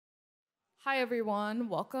Hi, everyone.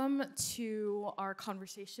 Welcome to our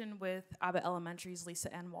conversation with Abbott Elementary's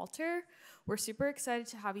Lisa and Walter. We're super excited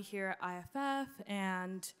to have you here at IFF,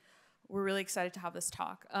 and we're really excited to have this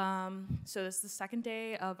talk. So this is the second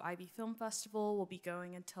day of IB Film Festival. We'll be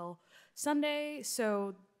going until Sunday,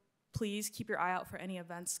 so please keep your eye out for any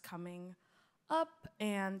events coming up.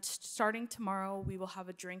 And starting tomorrow, we will have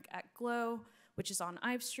a drink at Glow, which is on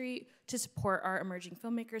Ive Street, to support our Emerging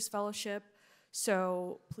Filmmakers Fellowship.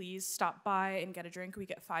 So please stop by and get a drink. We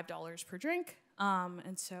get $5 per drink.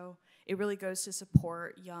 And so it really goes to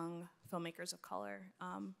support young filmmakers of color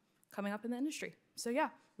coming up in the industry. So yeah,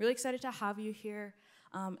 really excited to have you here.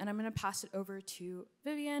 And I'm gonna pass it over to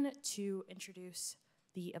Vivian to introduce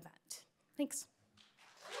the event. Thanks.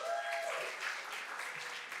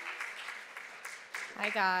 Hi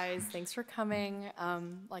guys, thanks for coming.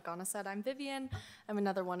 Like Anna said, I'm Vivian. I'm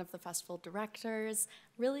another one of the festival directors.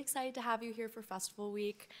 Really excited to have you here for Festival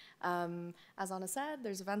Week. As Anna said,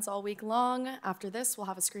 there's events all week long. After this, we'll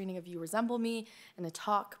have a screening of You Resemble Me and a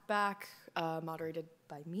talk back moderated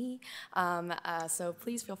by me. So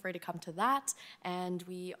please feel free to come to that. And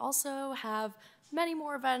we also have many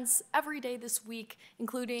more events every day this week,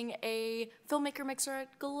 including a filmmaker mixer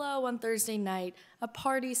at Glow on Thursday night, a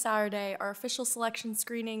party Saturday, our official selection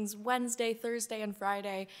screenings Wednesday, Thursday, and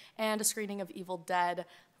Friday, and a screening of Evil Dead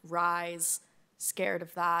Rise, scared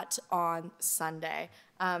of that, on Sunday.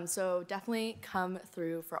 So definitely come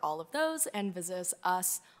through for all of those and visit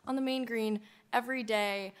us on the main green every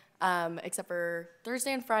day, except for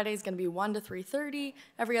Thursday and Friday is going to be 1 to 3:30.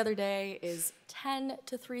 Every other day is 10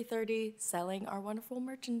 to 3:30, selling our wonderful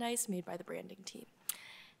merchandise made by the branding team.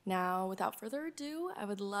 Now, without further ado, I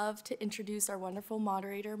would love to introduce our wonderful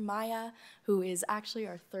moderator, Maya, who is actually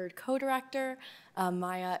our third co-director.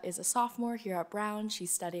 Maya is a sophomore here at Brown. She's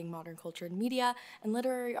studying modern culture and media and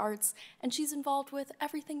literary arts, and she's involved with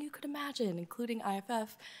everything you could imagine, including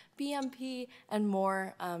IFF, BMP, and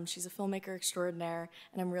more. She's a filmmaker extraordinaire,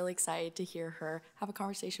 and I'm really excited to hear her have a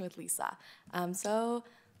conversation with Lisa. So,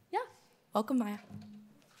 yeah, welcome, Maya.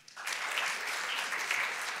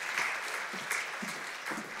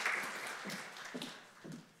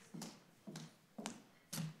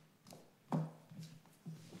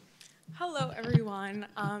 Hello, everyone.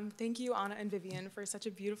 Thank you, Anna and Vivian, for such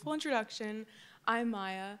a beautiful introduction. I'm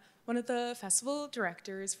Maya, one of the festival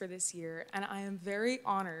directors for this year, and I am very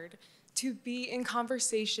honored to be in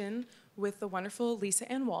conversation with the wonderful Lisa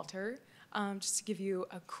and Walter. Just to give you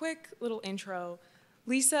a quick little intro,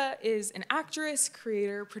 Lisa is an actress,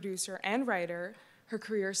 creator, producer, and writer. Her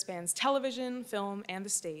career spans television, film, and the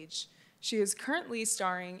stage. She is currently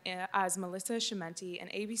starring as Melissa Schemmenti in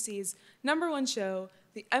ABC's #1 show,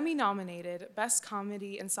 the Emmy-nominated Best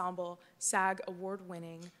Comedy Ensemble SAG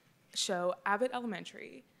Award-winning show Abbott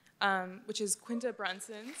Elementary, which is Quinta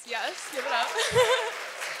Brunson's. Yes, give it up.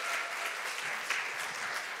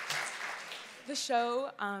 The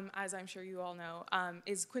show, as I'm sure you all know,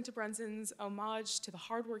 is Quinta Brunson's homage to the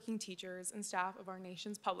hardworking teachers and staff of our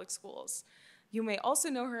nation's public schools. You may also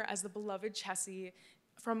know her as the beloved Chessie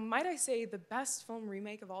from, might I say, the best film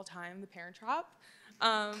remake of all time, The Parent Trap.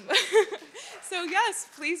 So yes,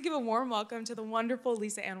 please give a warm welcome to the wonderful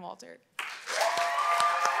Lisa Ann Walter.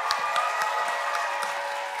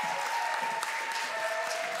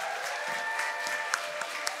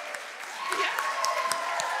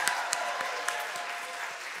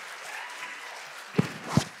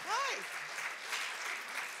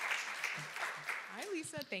 Hi,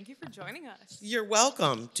 Lisa. Thank you for joining us. You're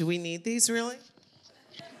welcome. Do we need these, really?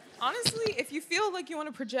 Honestly, if you feel like you want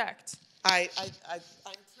to project. I'm trained to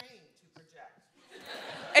project.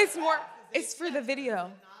 It's for the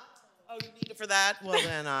video. Oh, you need it for that? Well,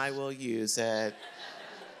 then I will use it.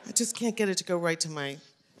 I just can't get it to go right to my...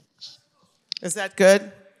 Is that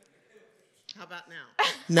good? How about now?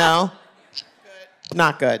 No? Good.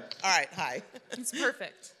 Not good. All right, hi. It's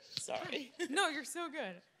perfect. Sorry. No, you're so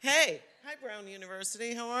good. Hey, hi Brown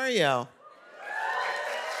University, how are you?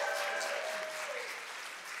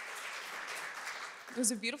 It was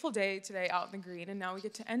a beautiful day today out in the green, and now we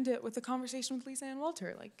get to end it with a conversation with Lisa and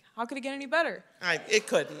Walter. Like, how could it get any better? It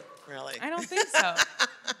couldn't, really. I don't think so.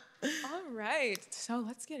 All right, so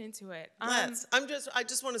let's get into it. Let's. I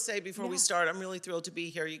just want to say before we start, I'm really thrilled to be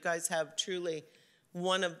here. You guys have truly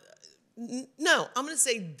one of, no, I'm going to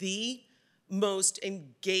say the most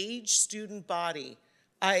engaged student body.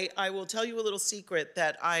 I will tell you a little secret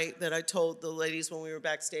that I told the ladies when we were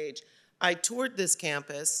backstage. I toured this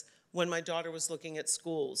campus when my daughter was looking at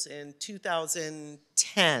schools in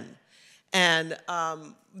 2010. And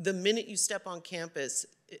the minute you step on campus,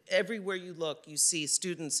 everywhere you look, you see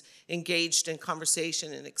students engaged in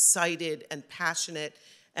conversation and excited and passionate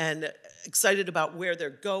and excited about where they're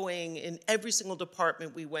going. In every single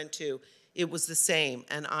department we went to, it was the same,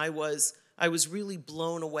 and I was really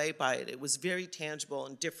blown away by it. It was very tangible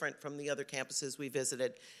and different from the other campuses we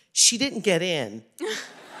visited. She didn't get in,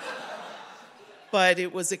 but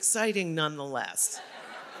it was exciting nonetheless.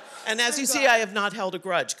 And as you see, I have not held a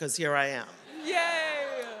grudge, because here I am. Yay!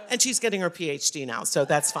 And she's getting her PhD now, so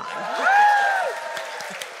that's fine.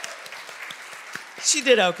 She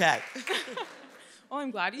did okay. Well,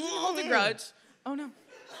 I'm glad you didn't hold a grudge. Oh, no.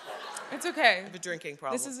 It's okay. I have a drinking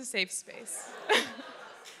problem. This is a safe space.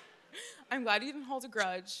 I'm glad you didn't hold a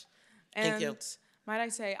grudge. Thank you. And might I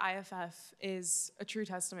say, IFF is a true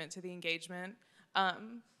testament to the engagement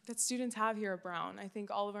that students have here at Brown. I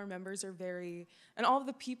think all of our members are and all of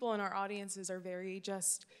the people in our audiences are very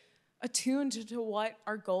just attuned to what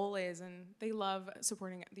our goal is, and they love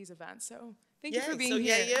supporting these events. So thank you for being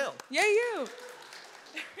here. Yay you. Yay you.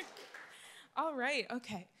 All right,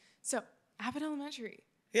 okay. So Abbott Elementary.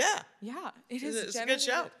 Yeah. Yeah, it is. It's a good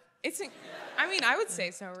show. I would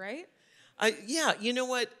say so, right? Yeah, you know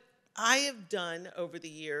what? I have done over the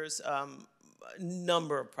years a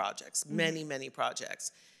number of projects, many, many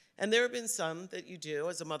projects. And there have been some that you do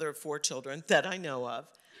as a mother of 4 children that I know of.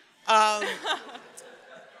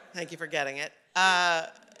 Thank you for getting it.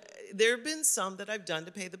 There have been some that I've done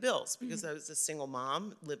to pay the bills, because I was a single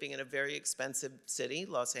mom living in a very expensive city,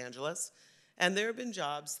 Los Angeles. And there have been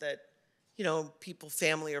jobs that, you know, people,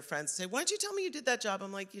 family or friends say, why'd you tell me you did that job?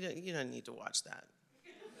 I'm like, you don't need to watch that.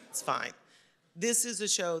 It's fine. This is a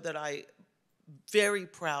show that I very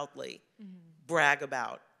proudly brag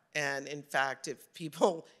about. And in fact, if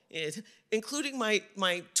people, including my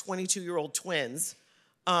 22-year-old twins,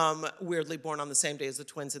 weirdly born on the same day as the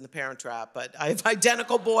twins in The Parent Trap, but I have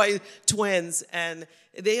identical boy twins, and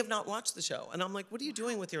they have not watched the show. And I'm like, what are you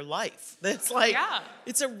doing with your life? It's like,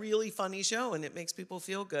 It's a really funny show, and it makes people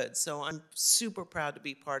feel good. So I'm super proud to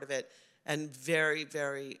be part of it, and very,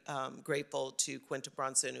 very grateful to Quinta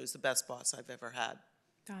Brunson, who's the best boss I've ever had.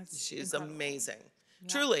 She's amazing. Yeah.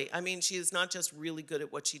 Truly, I mean, she is not just really good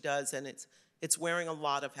at what she does, and it's wearing a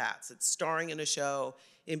lot of hats. It's starring in a show.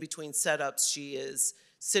 In between setups, she is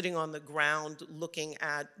sitting on the ground looking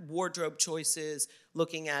at wardrobe choices,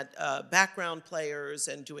 looking at background players,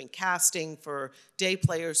 and doing casting for day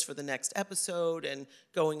players for the next episode, and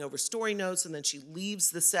going over story notes. And then she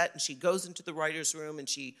leaves the set and she goes into the writer's room and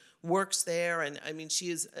she works there. And I mean, she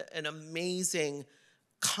is an amazing,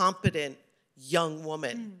 competent young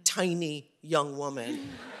woman, tiny young woman.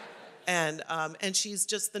 And she's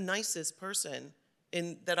just the nicest person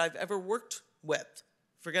that I've ever worked with.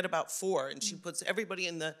 Forget about 4, and she puts everybody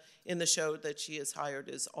in the show that she has hired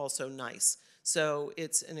is also nice. So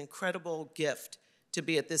it's an incredible gift to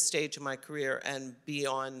be at this stage of my career and be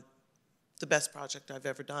on the best project I've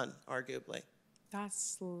ever done, arguably.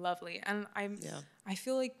 That's lovely. And I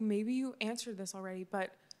feel like maybe you answered this already,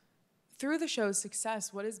 but through the show's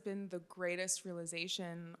success, what has been the greatest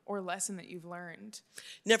realization or lesson that you've learned?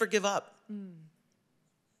 Never give up.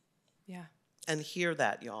 Yeah. And hear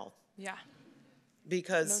that, y'all. Yeah.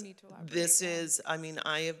 Because no need to elaborate. this is, I mean,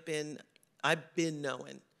 I've been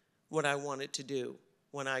knowing what I wanted to do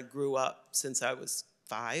when I grew up since I was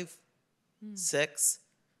 5, 6.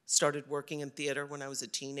 Started working in theater when I was a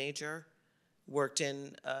teenager. Worked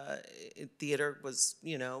in theater, was,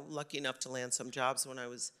 lucky enough to land some jobs when I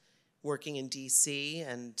was working in DC.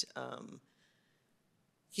 And,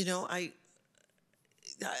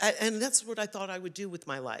 and that's what I thought I would do with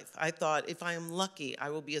my life. I thought, if I am lucky, I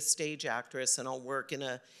will be a stage actress and I'll work in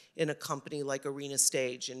a company like Arena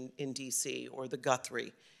Stage in DC, or the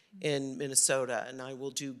Guthrie in Minnesota, and I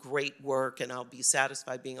will do great work and I'll be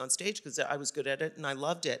satisfied being on stage because I was good at it and I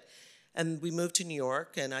loved it. And we moved to New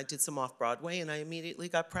York and I did some off-Broadway and I immediately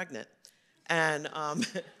got pregnant. And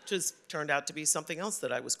just turned out to be something else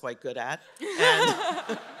that I was quite good at.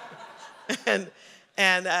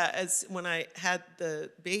 And as when I had the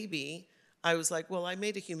baby, I was like, well, I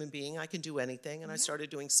made a human being. I can do anything. And I started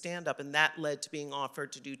doing stand-up, and that led to being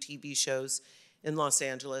offered to do TV shows in Los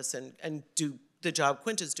Angeles and do the job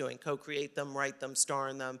Quinta's doing, co-create them, write them, star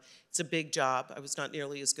in them. It's a big job. I was not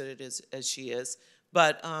nearly as good at it as she is.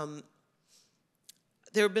 But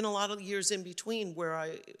there have been a lot of years in between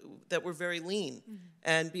that were very lean.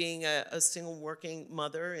 And being a single working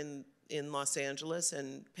mother in Los Angeles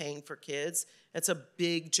and paying for kids, it's a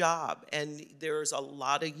big job. And there's a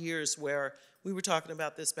lot of years where, we were talking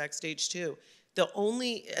about this backstage too,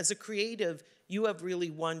 as a creative, you have really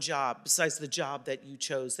one job besides the job that you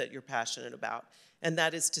chose that you're passionate about, and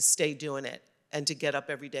that is to stay doing it and to get up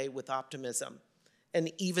every day with optimism.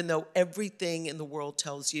 And even though everything in the world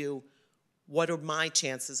tells you what are my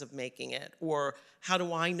chances of making it? Or how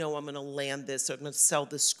do I know I'm going to land this, or I'm going to sell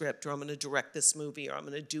this script, or I'm going to direct this movie, or I'm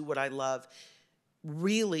going to do what I love?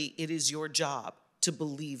 Really, it is your job to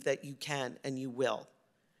believe that you can and you will.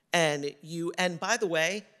 And by the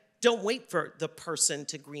way, don't wait for the person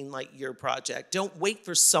to greenlight your project. Don't wait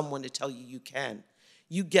for someone to tell you you can.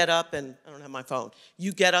 You get up and, I don't have my phone,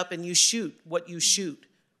 you get up and you shoot what you shoot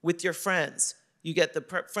with your friends. You get the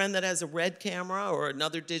friend that has a red camera or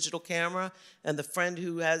another digital camera, and the friend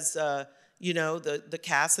who has, the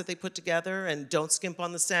cast that they put together, and don't skimp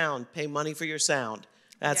on the sound. Pay money for your sound.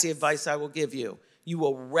 That's the advice I will give you. You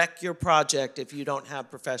will wreck your project if you don't have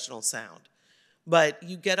professional sound. But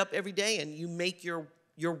you get up every day and you make your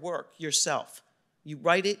work yourself. You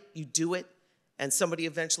write it, you do it, and somebody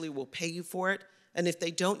eventually will pay you for it. And if they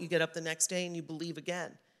don't, you get up the next day and you believe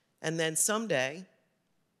again. And then someday,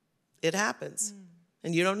 it happens.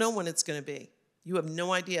 And you don't know when it's going to be. You have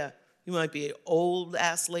no idea. You might be an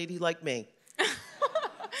old-ass lady like me.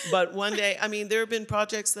 But one day, there have been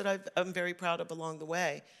projects that I'm very proud of along the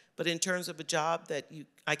way. But in terms of a job that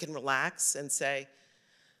I can relax and say,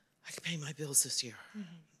 I can pay my bills this year.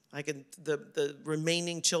 I can, the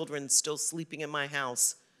remaining children still sleeping in my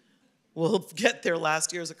house will get their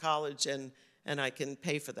last years of college, and I can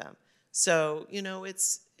pay for them. So,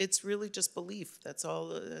 it's really just belief. That's all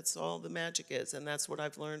the magic is. And that's what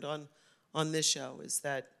I've learned on this show, is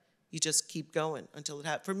that you just keep going until it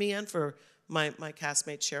happens. For me and for my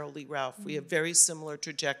castmate, Cheryl Lee Ralph, we have very similar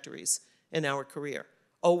trajectories in our career.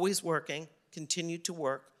 Always working, continued to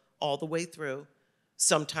work all the way through,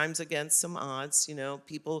 sometimes against some odds.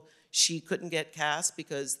 She couldn't get cast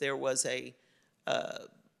because there was a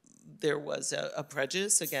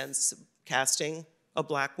prejudice against casting a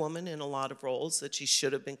Black woman in a lot of roles that she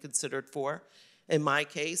should have been considered for. In my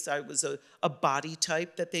case, I was a body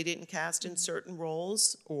type that they didn't cast in certain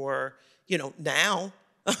roles. Or, now,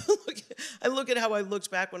 I look at how I looked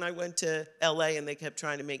back when I went to LA and they kept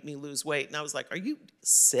trying to make me lose weight. And I was like, are you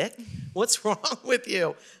sick? What's wrong with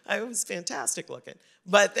you? I was fantastic looking.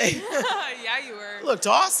 But they yeah, you were. Looked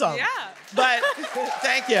awesome. Yeah. But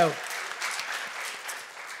thank you.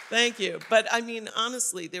 Thank you. But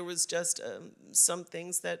honestly, there was just some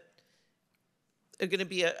things that are going to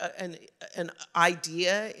be an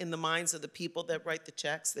idea in the minds of the people that write the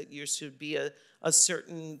checks, that you should be a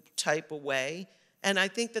certain type of way. And I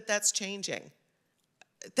think that that's changing.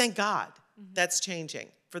 Thank God that's changing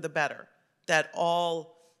for the better, that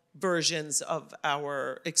all versions of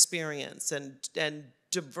our experience and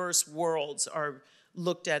diverse worlds are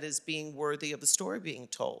looked at as being worthy of the story being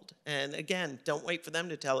told. And again, don't wait for them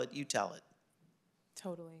to tell it, you tell it.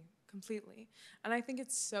 Totally, completely. And I think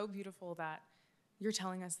it's so beautiful that you're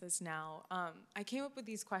telling us this now. I came up with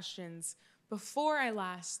these questions before I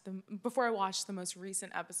watched the most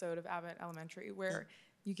recent episode of Abbott Elementary, where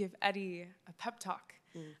you give Eddie a pep talk.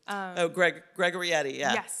 Gregory Eddie,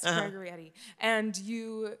 yeah. Yes, Gregory Eddie. And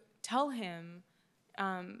you tell him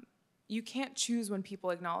you can't choose when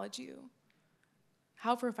people acknowledge you.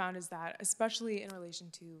 How profound is that, especially in relation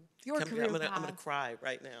to your career path? I'm gonna cry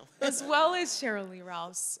right now. As well as Cheryl Lee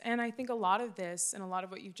Ralph's. And I think a lot of this and a lot of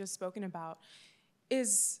what you've just spoken about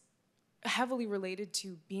is heavily related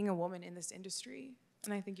to being a woman in this industry.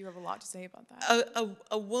 And I think you have a lot to say about that.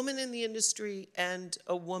 A woman in the industry and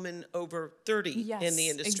a woman over 30 in the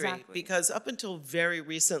industry. Exactly. Because up until very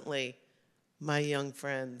recently, my young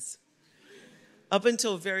friends, up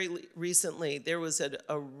until very recently, there was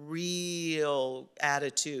a real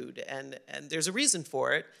attitude, and there's a reason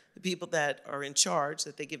for it. The people that are in charge,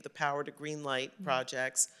 that they give the power to greenlight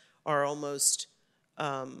projects, are almost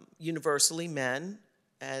universally men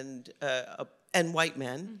and white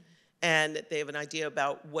men. And they have an idea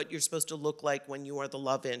about what you're supposed to look like when you are the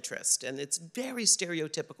love interest. And it's very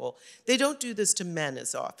stereotypical. They don't do this to men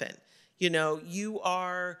as often. You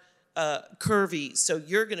are curvy, so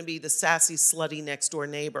you're going to be the sassy, slutty next-door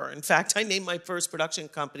neighbor. In fact, I named my first production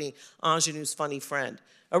company Ingenue's Funny Friend.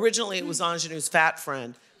 Originally, it was Ingenue's Fat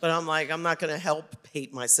Friend, but I'm like, I'm not going to help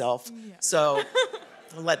hate myself, so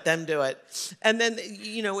I'll let them do it. And then,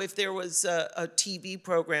 if there was a TV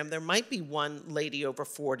program, there might be one lady over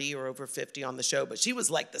 40 or over 50 on the show, but she was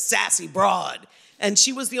like the sassy broad, and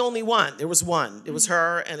she was the only one. There was one. It was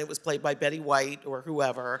her, and it was played by Betty White or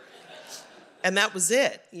whoever. And that was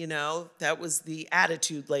it, that was the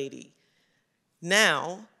attitude lady.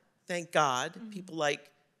 Now, thank God, people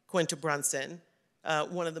like Quinta Brunson,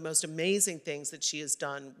 one of the most amazing things that she has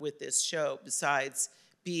done with this show, besides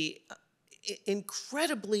be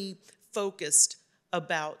incredibly focused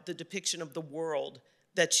about the depiction of the world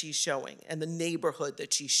that she's showing and the neighborhood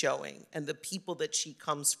that she's showing and the people that she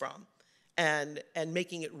comes from. and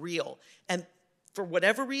making it real. And for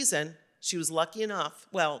whatever reason, she was lucky enough,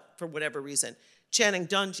 well, for whatever reason, Channing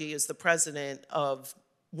Dungey is the president of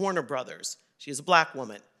Warner Brothers. She is a black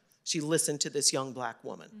woman. She listened to this young black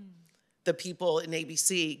woman. The people in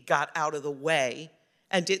ABC got out of the way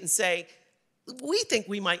and didn't say, we think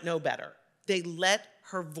we might know better. They let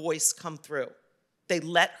her voice come through. They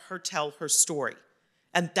let her tell her story.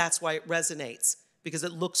 And that's why it resonates, because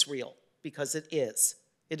it looks real, because it is.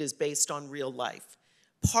 It is based on real life.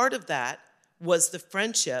 Part of that was the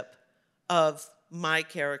friendship of my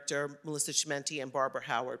character, Melissa Schemmenti, and Barbara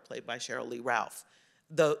Howard, played by Cheryl Lee Ralph.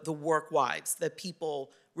 The work wives that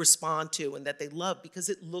people respond to and that they love because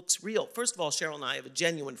it looks real. First of all, Cheryl and I have a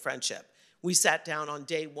genuine friendship. We sat down on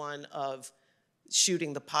day one of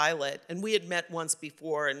shooting the pilot, and we had met once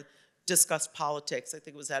before and discussed politics. I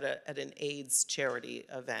think it was at an AIDS charity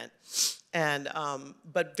event. And,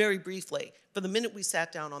 but very briefly, for the minute we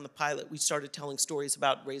sat down on the pilot, we started telling stories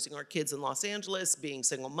about raising our kids in Los Angeles, being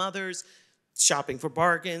single mothers, shopping for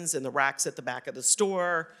bargains in the racks at the back of the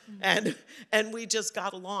store. And we just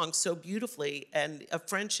got along so beautifully. And a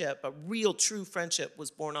friendship, a real true friendship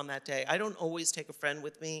was born on that day. I don't always take a friend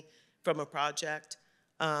with me from a project.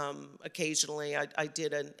 Occasionally, I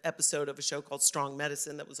did an episode of a show called Strong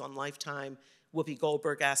Medicine that was on Lifetime. Whoopi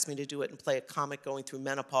Goldberg asked me to do it and play a comic going through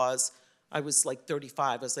menopause. I was like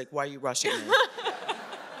 35. I was like, why are you rushing me?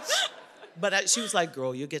 But she was like,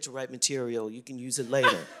 girl, you'll get to write material. You can use it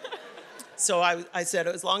later. So I said,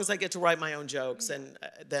 as long as I get to write my own jokes, and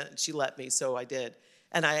then she let me, so I did.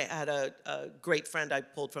 And I had a great friend I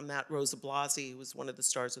pulled from that, Rosa Blasi, who was one of the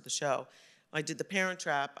stars of the show. I did The Parent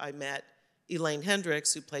Trap. I met Elaine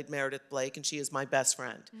Hendricks, who played Meredith Blake, and she is my best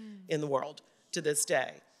friend in the world to this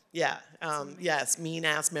day. Yeah, yes,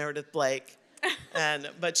 mean-ass Meredith Blake,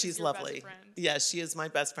 but she's lovely. Best friend. Yes, she is my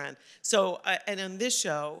best friend. So, and in this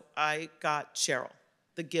show, I got Cheryl,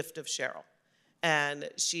 the gift of Cheryl. And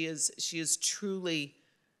she is truly,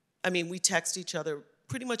 I mean, we text each other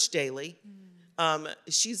pretty much daily.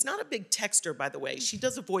 She's not a big texter, by the way. She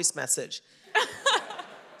does a voice message.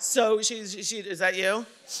 So is that you?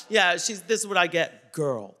 Yeah, this is what I get,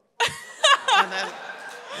 girl. And then,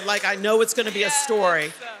 like, I know it's gonna be a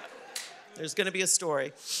story. There's gonna be a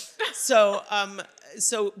story. So,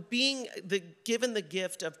 being given the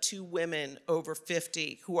gift of two women over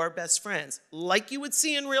 50 who are best friends, like you would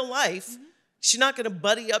see in real life, she's not gonna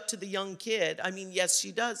buddy up to the young kid. I mean, yes,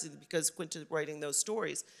 she does, because Quinta's writing those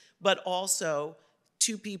stories, but also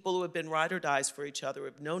two people who have been ride or dies for each other,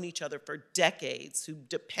 have known each other for decades, who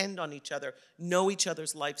depend on each other, know each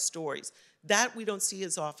other's life stories. That we don't see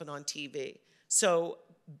as often on TV. So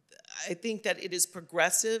I think that it is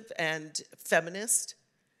progressive and feminist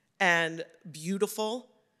and beautiful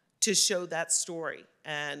to show that story.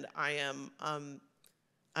 And I'm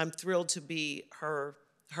thrilled to be her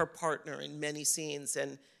partner in many scenes.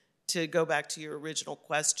 And to go back to your original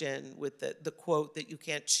question with the quote that you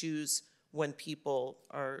can't choose when people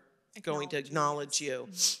are going to acknowledge you.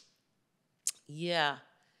 Yeah.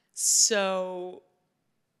 So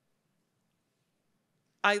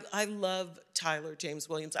I love Tyler James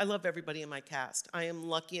Williams. I love everybody in my cast. I am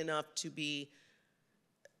lucky enough to be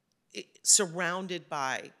surrounded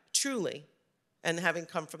by, truly, and having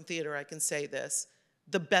come from theater, I can say this,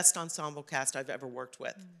 the best ensemble cast I've ever worked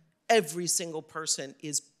with. Every single person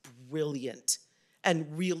is brilliant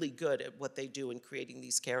and really good at what they do in creating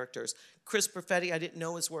these characters. Chris Perfetti, I didn't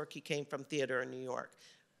know his work. He came from theater in New York.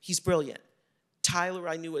 He's brilliant. Tyler,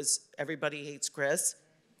 I knew as Everybody Hates Chris.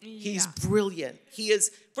 Yeah. He's brilliant. He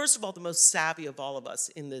is, first of all, the most savvy of all of us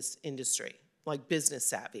in this industry, like business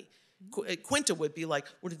savvy. Quinta would be like,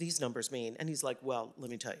 what do these numbers mean? And he's like, well, let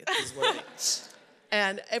me tell you, this is what it means.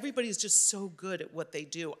 And everybody's just so good at what they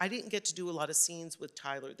do. I didn't get to do a lot of scenes with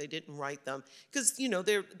Tyler. They didn't write them because, you know,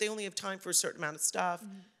 they only have time for a certain amount of stuff.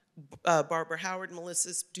 Barbara Howard and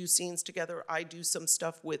Melissa do scenes together. I do some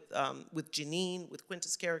stuff with Janine, with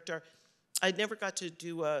Quinta's character. I never got to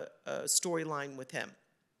do a storyline with him.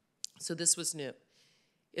 So this was new.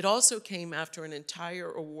 It also came after an entire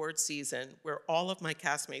award season where all of my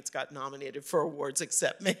castmates got nominated for awards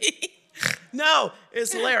except me. No,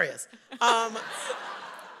 it's hilarious.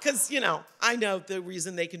 Because, you know, I know the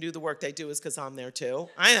reason they can do the work they do is because I'm there too.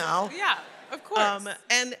 I know. Yeah, of course.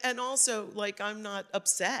 And also, like, I'm not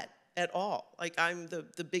upset at all. Like, I'm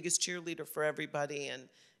the biggest cheerleader for everybody. And,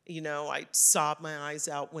 you know, I sob my eyes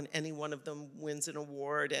out when any one of them wins an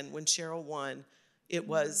award. And when Cheryl won, it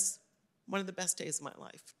was one of the best days of my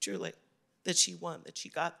life, truly, that she won, that she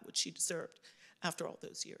got what she deserved after all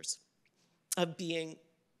those years of being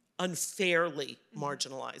unfairly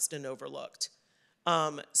marginalized and overlooked.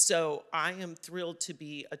 So I am thrilled to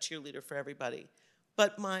be a cheerleader for everybody.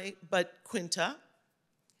 But Quinta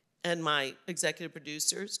and my executive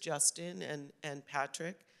producers, Justin and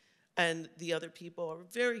Patrick, and the other people are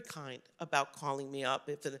very kind about calling me up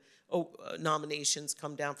if nominations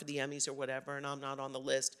come down for the Emmys or whatever, and I'm not on the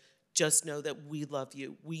list. Just know that we love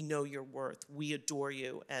you. We know your worth. We adore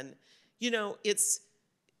you. And, you know,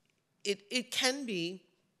 it can be,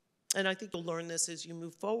 and I think you'll learn this as you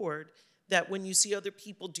move forward, that when you see other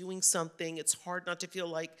people doing something, it's hard not to feel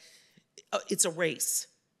like it's a race.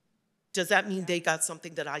 Does that mean they got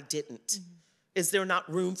something that I didn't? Mm-hmm. Is there not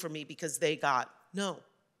room for me because they got? No.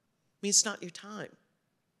 I mean, it's not your time.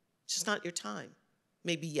 It's just not your time.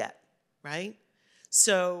 Maybe yet, right?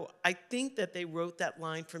 So I think that they wrote that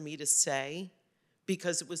line for me to say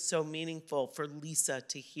because it was so meaningful for Lisa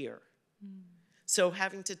to hear. Mm. So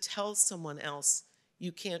having to tell someone else,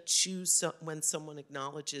 you can't choose when someone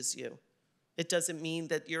acknowledges you. It doesn't mean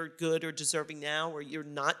that you're good or deserving now or you're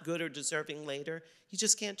not good or deserving later. You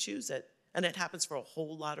just can't choose it. And it happens for a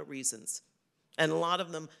whole lot of reasons. And a lot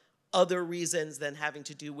of them other reasons than having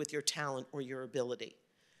to do with your talent or your ability.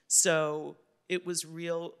 So it was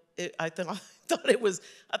real. I thought it was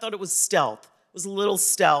stealth. It was a little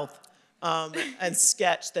stealth and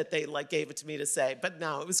sketch that they gave it to me to say. But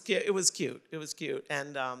no, it was cute. It was cute.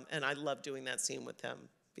 And I love doing that scene with him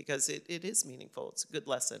because it is meaningful. It's a good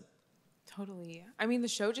lesson. Totally. I mean, the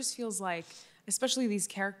show just feels like, especially these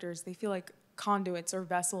characters, they feel like conduits or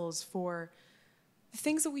vessels for the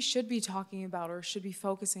things that we should be talking about or should be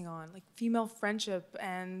focusing on, like female friendship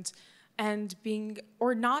and being,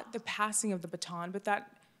 or not the passing of the baton, but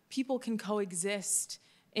that people can coexist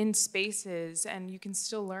in spaces and you can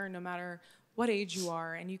still learn no matter what age you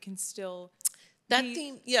are, and you can still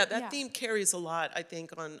theme carries a lot, I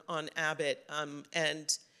think, on Abbott,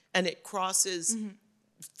 and it crosses mm-hmm.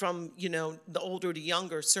 from, the older to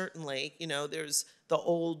younger, certainly. There's the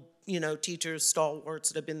old, teachers, stalwarts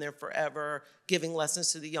that have been there forever, giving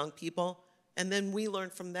lessons to the young people, and then we learn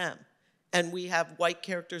from them. And we have white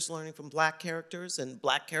characters learning from black characters, and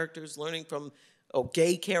black characters learning from a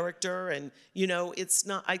gay character, and, it's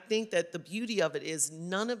not, I think that the beauty of it is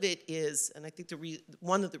none of it is, and I think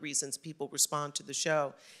one of the reasons people respond to the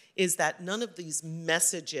show is that none of these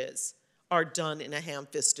messages are done in a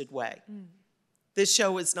ham-fisted way. Mm. This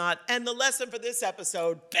show is not, and the lesson for this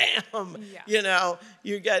episode, bam,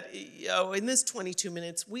 you get, in this 22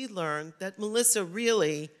 minutes, we learned that Melissa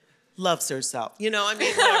really loves herself.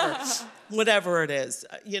 Whatever it is,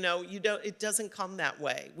 it doesn't come that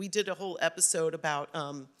way. We did a whole episode about,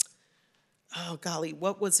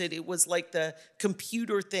 what was it? It was like the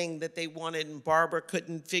computer thing that they wanted and Barbara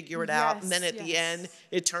couldn't figure it out. And then at the end,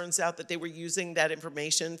 it turns out that they were using that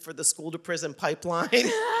information for the school to prison pipeline.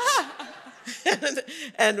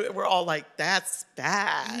 and we're all like, that's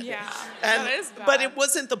bad. Yeah, and, that is bad. But it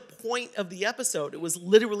wasn't the point of the episode. It was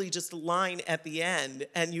literally just a line at the end,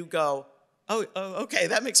 and you go, oh, okay,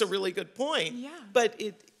 that makes a really good point. Yeah. But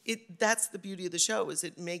that's the beauty of the show, is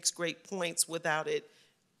it makes great points without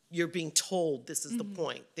you're being told this is mm-hmm. the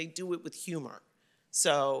point. They do it with humor.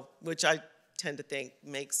 So, which I tend to think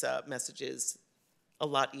makes messages a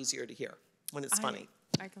lot easier to hear when it's funny.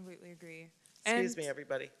 I completely agree. Excuse me,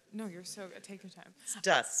 everybody. No, you're so good. Take your time. It's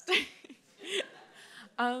dust.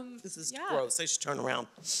 This is gross. I should turn around.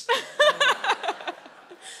 It's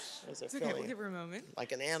okay. We'll give her a moment.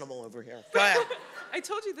 Like an animal over here. Go ahead. I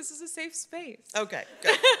told you this is a safe space. Okay,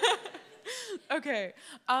 good. Okay.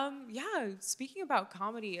 Speaking about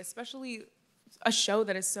comedy, especially a show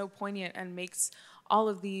that is so poignant and makes all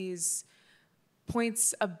of these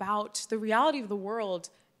points about the reality of the world,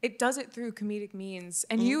 it does it through comedic means,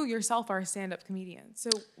 and you yourself are a stand-up comedian. So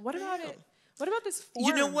what about it? What about this form?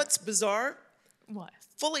 You know what's bizarre? What?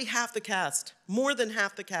 Fully half the cast, more than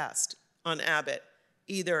half the cast on Abbott,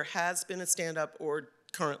 either has been a stand-up or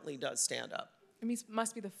currently does stand-up. It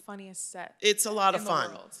must be the funniest set. It's a lot of fun.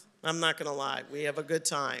 I'm not going to lie. We have a good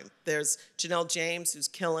time. There's Janelle James, who's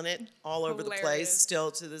killing it all over the place, still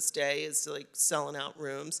to this day, is selling out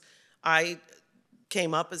rooms. I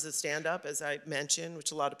came up as a stand-up, as I mentioned,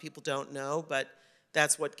 which a lot of people don't know, but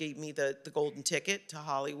that's what gave me the golden ticket to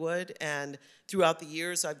Hollywood. And throughout the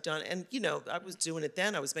years I've done, and I was doing it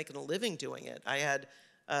then, I was making a living doing it. I had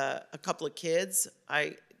a couple of kids.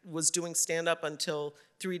 I was doing stand-up until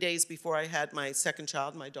 3 days before I had my second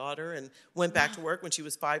child, my daughter, and went back to work when she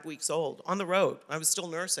was 5 weeks old, on the road. I was still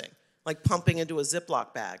nursing, pumping into a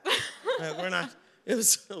Ziploc bag. It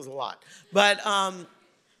was a lot. But and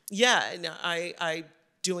I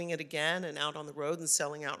doing it again and out on the road and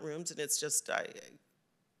selling out rooms, and it's just,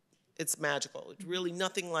 It's magical. It's really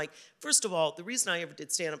nothing like, first of all, the reason I ever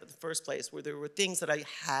did stand-up in the first place were there were things that I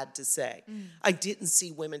had to say. I didn't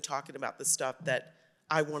see women talking about the stuff that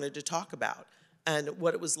I wanted to talk about, and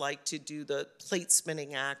what it was like to do the plate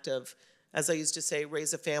spinning act of, as I used to say,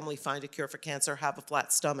 raise a family, find a cure for cancer, have a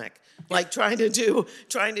flat stomach. Like trying to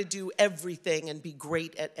do everything and be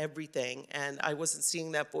great at everything. And I wasn't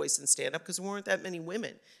seeing that voice in stand-up because there weren't that many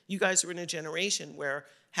women. You guys are in a generation where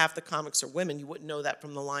half the comics are women. You wouldn't know that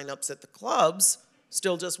from the lineups at the clubs.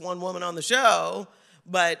 Still just one woman on the show.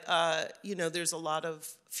 But, you know, there's a lot of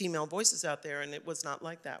female voices out there, and it was not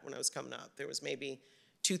like that when I was coming up. There was maybe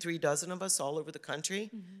 2-3 dozen of us all over the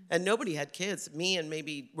country, and nobody had kids. Me and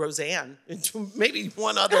maybe Roseanne, and maybe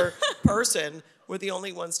one other person were the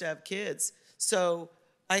only ones to have kids. So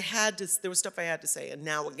there was stuff I had to say, and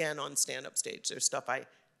now again on stand-up stage, there's stuff I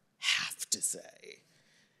have to say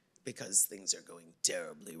because things are going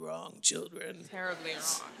terribly wrong, children. Terribly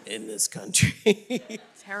wrong. In this country.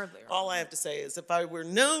 Terribly wrong. All I have to say is if I were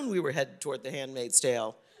known we were headed toward The Handmaid's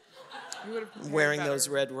Tale, You would have prepared wearing better. those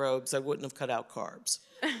red robes, I wouldn't have cut out carbs.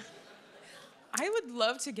 I would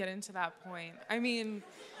love to get into that point. I mean,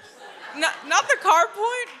 not the car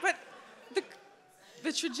point, but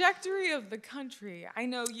the trajectory of the country. I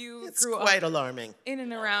know you It's grew quite up alarming. in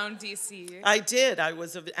and around D.C. I did. I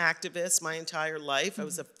was an activist my entire life. I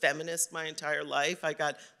was a feminist my entire life. I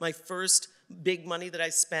got my first big money that I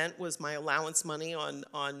spent was my allowance money on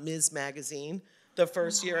Ms. Magazine. The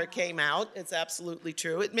first year it came out. It's absolutely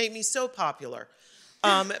true. It made me so popular.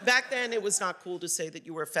 Back then, it was not cool to say that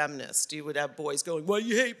you were a feminist. You would have boys going, "Why do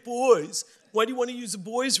you hate boys? Why do you want to use a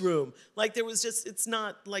boys' room?" Like there was just, it's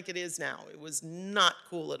not like it is now. It was not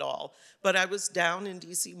cool at all. But I was down in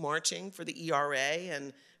D.C. marching for the ERA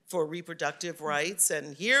and for reproductive rights,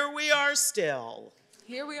 and here we are still.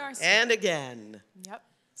 Here we are. Still. And again. Yep.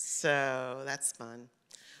 So that's fun.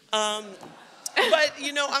 But,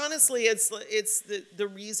 you know, honestly, it's the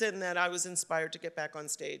reason that I was inspired to get back on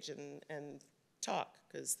stage and talk,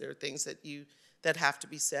 because there are things that have to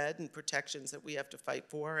be said and protections that we have to fight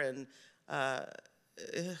for, and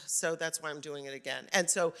so that's why I'm doing it again. And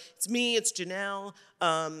so it's me, it's Janelle.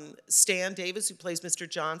 Stan Davis, who plays Mr.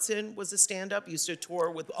 Johnson, was a stand-up, used to tour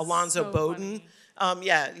with Alonzo So Bowden.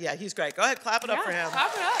 Yeah, he's great. Go ahead, clap it up for him.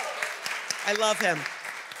 Clap it up. I love him.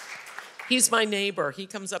 He's my neighbor. He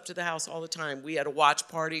comes up to the house all the time. We had a watch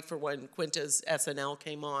party for when Quinta's SNL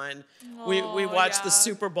came on. We watched the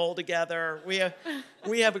Super Bowl together. We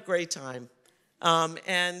have a great time.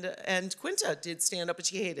 And Quinta did stand up, but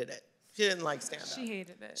she hated it. She didn't like stand up. She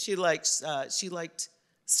hated it. She liked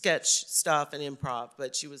sketch stuff and improv,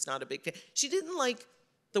 but she was not a big fan. She didn't like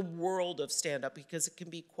the world of stand up because it can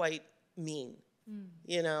be quite mean.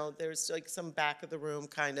 You know, there's like some back of the room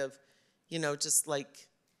kind of, you know, just like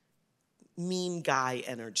mean guy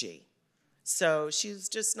energy. So she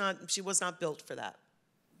was not built for that.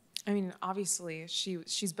 I mean, obviously,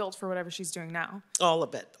 she's built for whatever she's doing now. All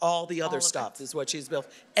of it. All the other of stuff is what she's built.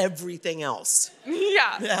 Everything else.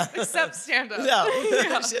 Yeah. Except stand-up.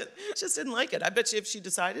 No, she just didn't like it. I bet you if she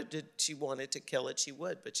decided she wanted to kill it, she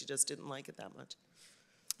would, but she just didn't like it that much.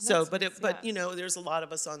 So, but you know, there's a lot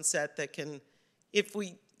of us on set that can, if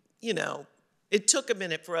we, you know, it took a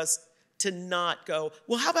minute for us to not go,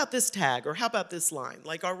 well, how about this tag or how about this line?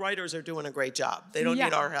 Like our writers are doing a great job. They don't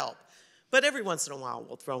need our help. But every once in a while,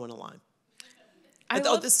 we'll throw in a line.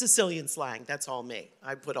 The Sicilian slang, that's all me.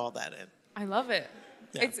 I put all that in. I love it.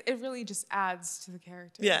 Yeah. It really just adds to the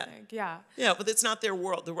character, Yeah. I think. Yeah. Yeah, but it's not their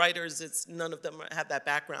world. The writers, none of them have that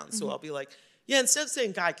background. So I'll be like, yeah, instead of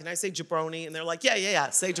saying guy, can I say jabroni? And they're like, yeah,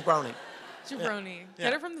 say jabroni. Jabroni. Yeah.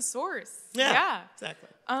 Get it from the source. Yeah, exactly.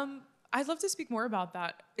 I'd love to speak more about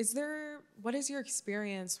that. What is your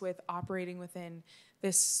experience with operating within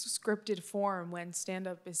this scripted form when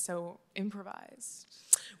stand-up is so improvised?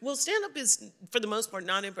 Well, stand-up is, for the most part,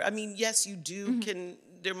 not I mean, yes, you do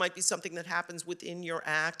there might be something that happens within your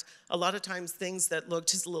act. A lot of times things that look,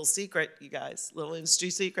 just a little secret, you guys, little industry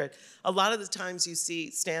secret. A lot of the times you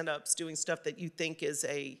see stand-ups doing stuff that you think is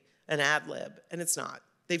an ad-lib, and it's not.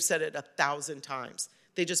 They've said it 1,000 times.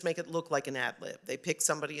 They just make it look like an ad-lib. They pick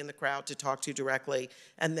somebody in the crowd to talk to directly,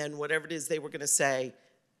 and then whatever it is they were going to say,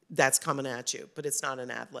 that's coming at you, but it's not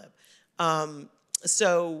an ad-lib.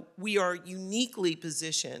 So we are uniquely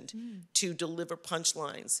positioned to deliver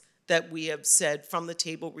punchlines that we have said from the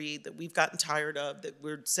table read, that we've gotten tired of, that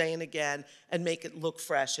we're saying again, and make it look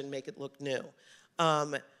fresh and make it look new.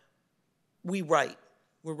 We write.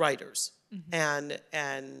 We're writers. And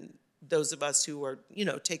those of us who are, you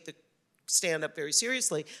know, take the stand-up very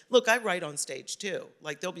seriously. Look, I write on stage too.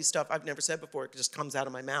 Like there'll be stuff I've never said before, it just comes out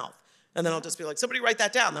of my mouth. And then I'll just be like, somebody write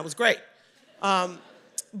that down, that was great.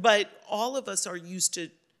 but all of us are used to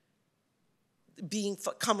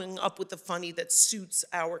coming up with the funny that suits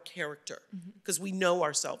our character, because we know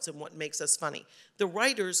ourselves and what makes us funny. The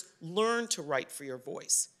writers learn to write for your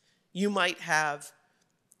voice. You might have,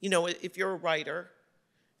 if you're a writer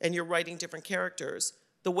and you're writing different characters,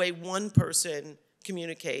 the way one person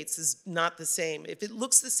communicates is not the same. If it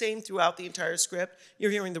looks the same throughout the entire script,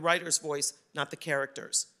 you're hearing the writer's voice, not the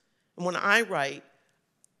character's. And when I write,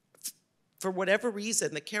 for whatever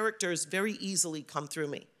reason, the characters very easily come through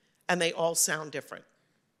me, and they all sound different.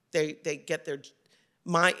 They get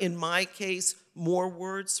in my case, more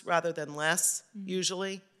words rather than less,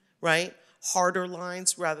 usually, right? Harder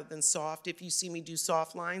lines rather than soft. If you see me do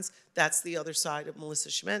soft lines, that's the other side of Melissa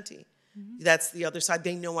Schemmenti. That's the other side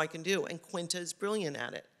they know I can do, and Quinta is brilliant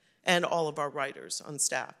at it, and all of our writers on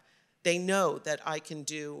staff. They know that I can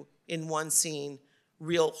do, in one scene,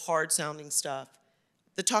 real hard-sounding stuff.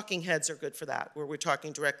 The talking heads are good for that, where we're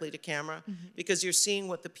talking directly to camera, because you're seeing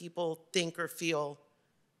what the people think or feel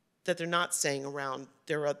that they're not saying around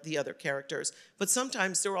the other characters. But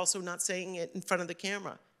sometimes they're also not saying it in front of the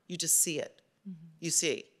camera. You just see it. You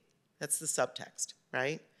see. That's the subtext,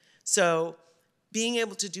 right? So being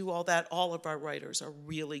able to do all that, all of our writers are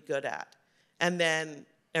really good at. And then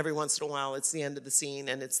every once in a while, it's the end of the scene,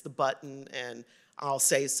 and it's the button, and I'll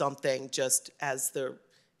say something just as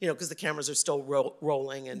because the cameras are still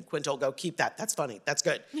rolling, and Quinta will go, keep that, that's funny, that's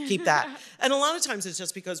good, keep that. And a lot of times it's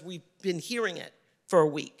just because we've been hearing it for a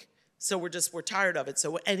week. So we're tired of it,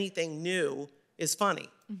 so anything new is funny.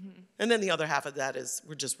 And then the other half of that is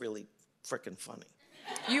we're just really freaking funny.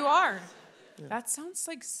 You are. Yeah. That sounds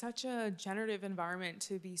like such a generative environment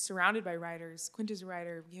to be surrounded by writers. Quinta's a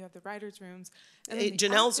writer, you have the writers' rooms. And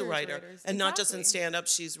Janelle's a writer, and not just in stand-up,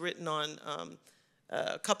 she's written on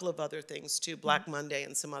a couple of other things too, Black Monday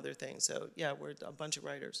and some other things. So yeah, we're a bunch of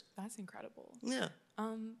writers. That's incredible. Yeah.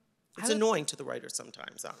 It's annoying to the writers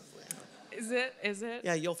sometimes, honestly. Is it?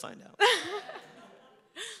 Yeah, you'll find out.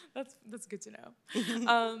 That's good to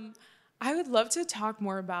know. I would love to talk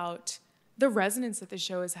more about the resonance that the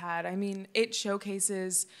show has had. I mean, it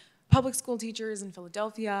showcases public school teachers in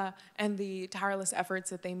Philadelphia and the tireless efforts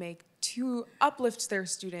that they make to uplift their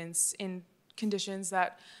students in conditions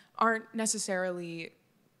that aren't necessarily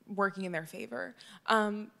working in their favor.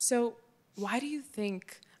 So why do you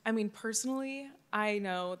think, personally, I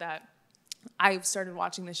know that I started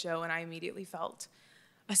watching the show and I immediately felt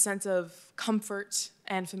a sense of comfort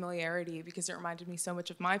and familiarity because it reminded me so much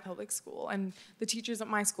of my public school and the teachers at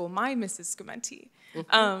my school, my Mrs. Schemmenti.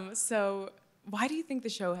 So why do you think the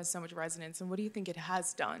show has so much resonance, and what do you think it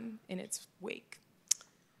has done in its wake?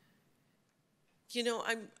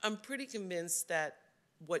 I'm pretty convinced that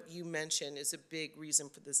what you mentioned is a big reason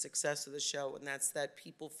for the success of the show, and that's that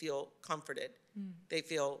people feel comforted. They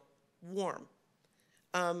feel warm.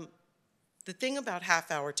 The thing about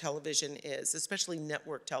half-hour television is, especially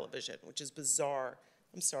network television, which is bizarre.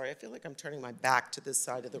 I'm sorry, I feel like I'm turning my back to this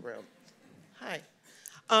side of the room. Hi.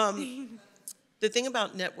 The thing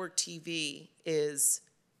about network TV is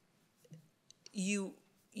you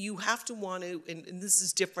have to want to, and this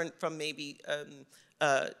is different from maybe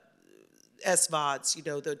SVODs,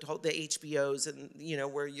 the HBOs,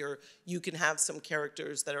 and where you can have some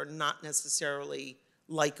characters that are not necessarily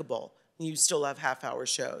likable. You still have half-hour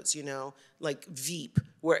shows, like Veep,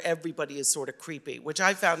 where everybody is sort of creepy, which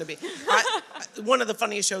I found to be one of the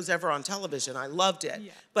funniest shows ever on television. I loved it,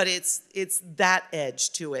 but it's that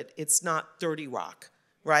edge to it. It's not 30 Rock,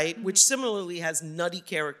 right? Which similarly has nutty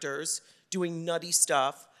characters doing nutty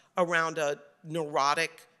stuff around a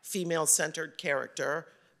neurotic, female-centered character,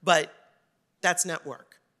 but that's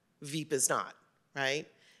network. Veep is not, right?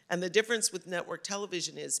 And the difference with network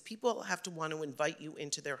television is people have to want to invite you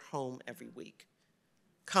into their home every week.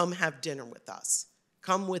 Come have dinner with us.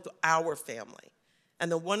 Come with our family.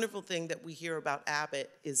 And the wonderful thing that we hear about Abbott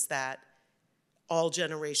is that all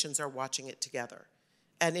generations are watching it together.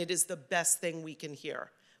 And it is the best thing we can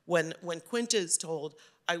hear. When Quinta is told,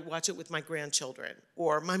 I watch it with my grandchildren,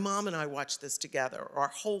 or my mom and I watch this together, or our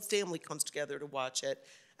whole family comes together to watch it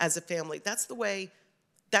as a family, that's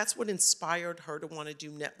what inspired her to want to do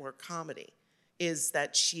network comedy, is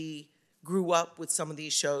that she grew up with some of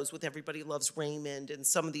these shows, with Everybody Loves Raymond, and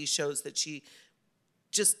some of these shows that she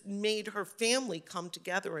just made her family come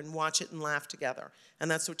together and watch it and laugh together. And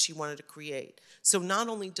that's what she wanted to create. So not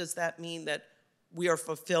only does that mean that we are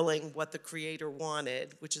fulfilling what the creator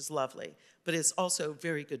wanted, which is lovely, but it's also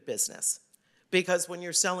very good business. Because when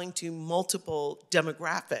you're selling to multiple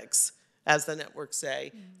demographics, as the networks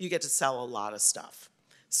say, you get to sell a lot of stuff.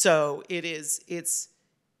 So it's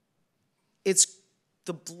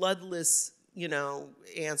the bloodless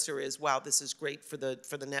answer is, wow, this is great for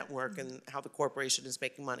the network and how the corporation is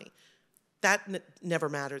making money. That never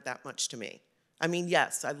mattered that much to me. I mean,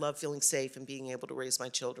 yes, I love feeling safe and being able to raise my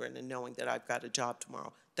children and knowing that I've got a job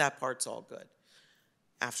tomorrow. That part's all good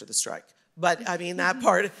after the strike. But I mean, that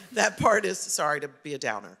part is, sorry to be a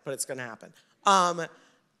downer, but it's going to happen.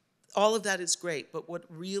 All of that is great, but what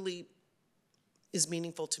really is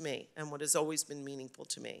meaningful to me, and what has always been meaningful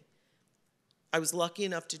to me, I was lucky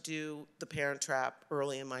enough to do The Parent Trap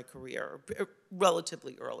early in my career,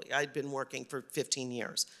 relatively early. I'd been working for 15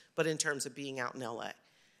 years, but in terms of being out in LA.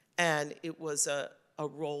 And it was a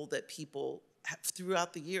role that people have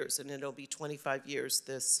throughout the years, and it'll be 25 years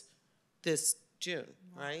this June,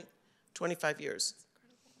 wow. Right? 25 years.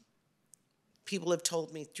 People have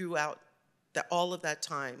told me throughout all of that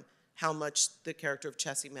time how much the character of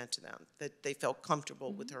Chessie meant to them, that they felt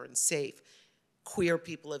comfortable with her and safe. Queer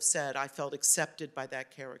people have said, I felt accepted by that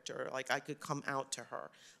character, like I could come out to her,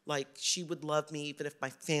 like she would love me even if my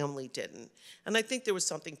family didn't. And I think there was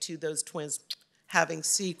something to those twins having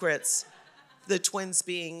secrets, the twins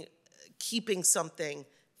keeping something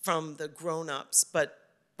from the grown-ups, but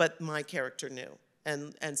my character knew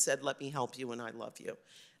and said, let me help you and I love you.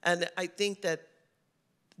 And I think that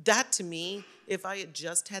to me, if I had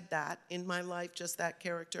just had that in my life, just that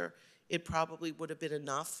character, it probably would have been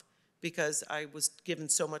enough, because I was given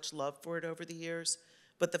so much love for it over the years.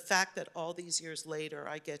 But the fact that all these years later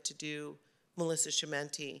I get to do Melissa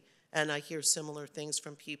Schemmenti, and I hear similar things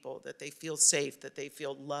from people, that they feel safe, that they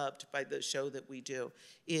feel loved by the show that we do,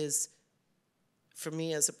 is, for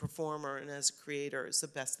me as a performer and as a creator, is the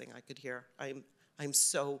best thing I could hear. I'm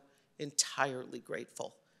so entirely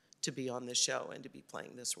grateful to be on this show and to be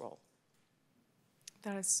playing this role.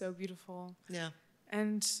 That is so beautiful. Yeah.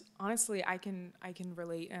 And honestly, I can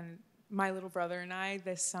relate. And my little brother and I,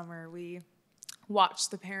 this summer, we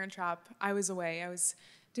watched The Parent Trap. I was away. I was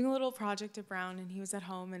doing a little project at Brown, and he was at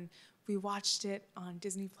home, and we watched it on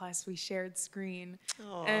Disney Plus. We shared screen.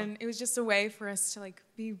 Aww. And it was just a way for us to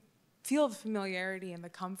feel the familiarity and the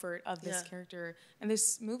comfort of this character and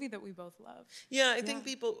this movie that we both love. Yeah, I think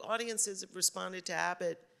audiences have responded to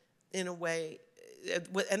Abbott in a way,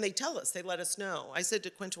 and they tell us, they let us know. I said to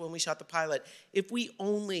Quinta when we shot the pilot, if we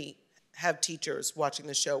only have teachers watching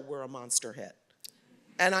the show, we're a monster hit.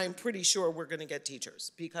 And I'm pretty sure we're going to get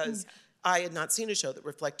teachers, because I had not seen a show that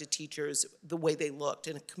reflected teachers the way they looked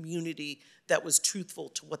in a community that was truthful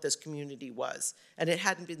to what this community was. And it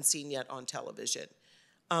hadn't been seen yet on television.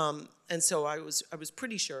 And so I was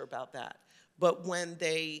pretty sure about that. But when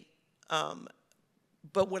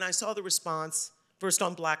I saw the response, first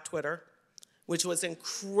on Black Twitter, which was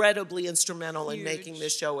incredibly instrumental in making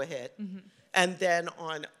this show a hit, and then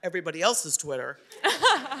on everybody else's Twitter,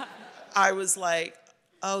 I was like,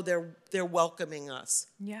 oh, they're welcoming us.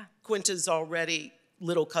 Yeah. Quinta's already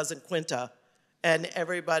little cousin Quinta, and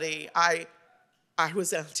everybody, I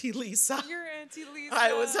was Auntie Lisa. You're Auntie Lisa.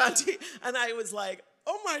 I was Auntie, and I was like,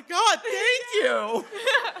 oh my God, thank you.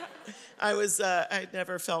 I'd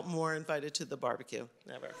never felt more invited to the barbecue,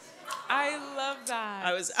 never. I love that.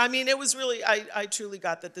 It was really, I truly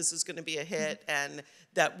got that this was going to be a hit, and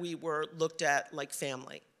that we were looked at like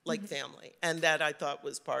family. And that I thought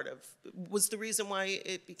was the reason why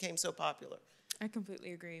it became so popular. I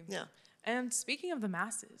completely agree. Yeah. And speaking of the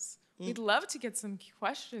masses, we'd love to get some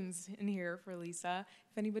questions in here for Lisa.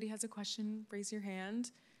 If anybody has a question, raise your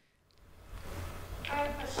hand. I have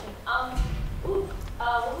a question.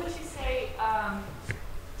 What would you say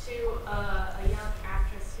to a young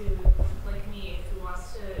actress who, like me, who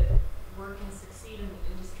wants to work and succeed in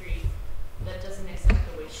the industry that doesn't accept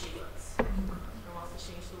the way she looks, or wants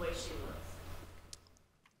to change the way she looks?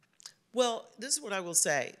 Well, this is what I will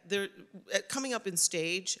say. Coming up in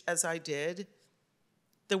stage, as I did,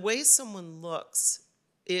 the way someone looks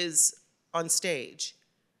on stage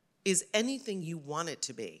is anything you want it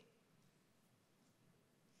to be.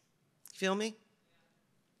 Feel me?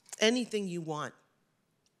 Anything you want.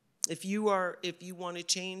 If you want to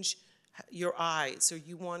change your eyes, or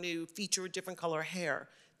you want to feature a different color hair,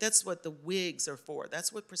 that's what the wigs are for.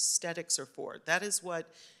 That's what prosthetics are for. That is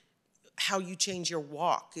how you change your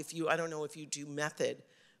walk. I don't know if you do method,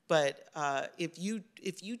 but if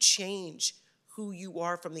you change who you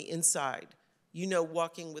are from the inside,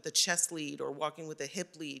 walking with a chest lead or walking with a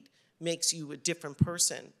hip lead makes you a different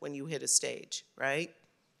person when you hit a stage, right?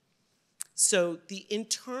 So the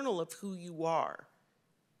internal of who you are,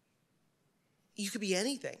 you could be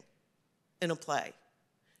anything in a play.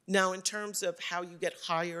 Now, in terms of how you get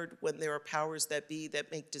hired when there are powers that be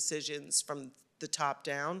that make decisions from the top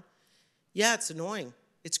down, yeah, it's annoying.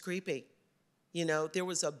 It's creepy. There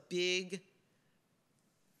was a big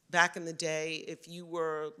back in the day, if you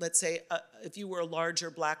were, let's say, if you were a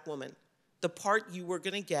larger black woman, the part you were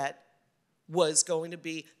going to get was going to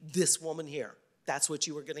be this woman here. That's what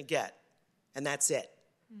you were going to get, and that's it.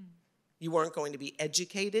 You weren't going to be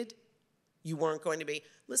educated. You weren't going to be,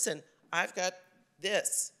 listen, I've got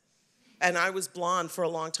this. And I was blonde for a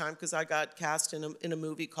long time because I got cast in a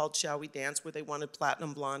movie called Shall We Dance, where they wanted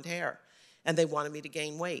platinum blonde hair, and they wanted me to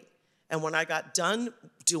gain weight. And when I got done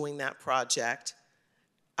doing that project,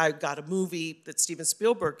 I got a movie that Steven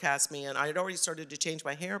Spielberg cast me in. I had already started to change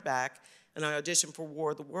my hair back, and I auditioned for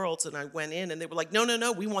War of the Worlds, and I went in, and they were like, no, no,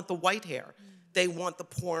 no, we want the white hair. They want the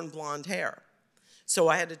porn blonde hair. So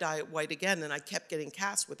I had to dye it white again, and I kept getting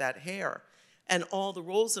cast with that hair. And all the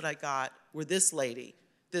roles that I got were this lady,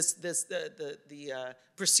 the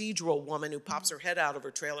procedural woman who pops her head out of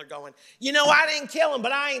her trailer going, you know, I didn't kill him,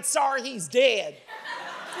 but I ain't sorry he's dead.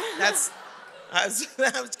 I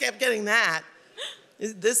kept getting that.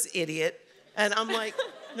 This idiot. And I'm like,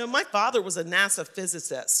 no, my father was a NASA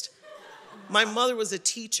physicist. My mother was a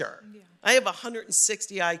teacher. I have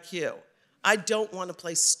 160 IQ. I don't want to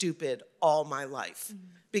play stupid all my life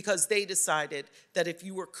because they decided that if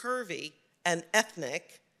you were curvy and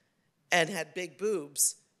ethnic and had big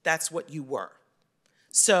boobs, that's what you were.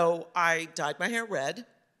 So I dyed my hair red,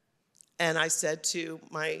 and I said to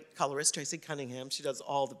my colorist, Tracy Cunningham, she does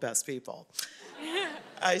all the best people.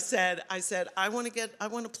 I said, I want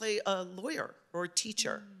to play a lawyer or a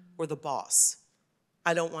teacher or the boss.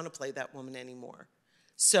 I don't want to play that woman anymore.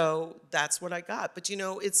 So that's what I got. But, you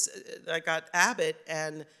know, I got Abbott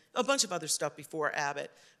and a bunch of other stuff before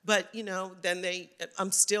Abbott. But, you know, then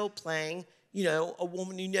I'm still playing, you know, a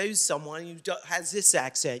woman who knows someone who has this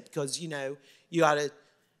accent because, you know, you got to,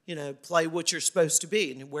 you know, play what you're supposed to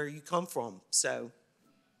be and where you come from. So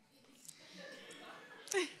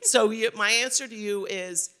my answer to you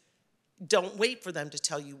is don't wait for them to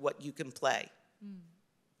tell you what you can play.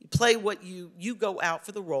 You play what you go out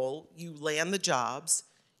for the role, you land the jobs,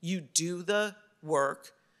 you do the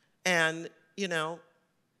work, and, you know,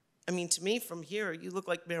 I mean, to me, from here, you look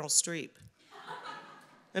like Meryl Streep.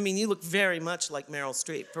 I mean, you look very much like Meryl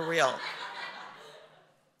Streep, for real.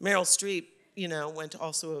 Meryl Streep, you know, went to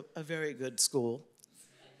also a very good school.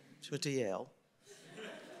 She went to Yale.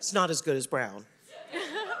 It's not as good as Brown.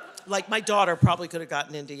 Like, my daughter probably could have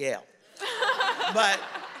gotten into Yale. But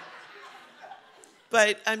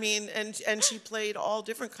I mean, and she played all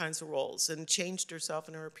different kinds of roles and changed herself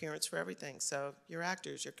and her appearance for everything. So you're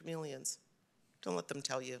actors, you're chameleons. Don't let them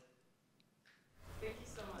tell you. Thank you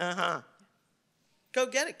so much. Go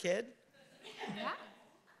get it, kid.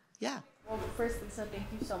 Yeah. Well, first, Lisa, thank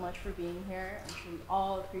you so much for being here. We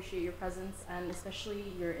all appreciate your presence and especially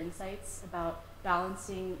your insights about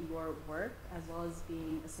balancing your work as well as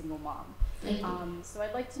being a single mom. So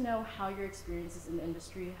I'd like to know how your experiences in the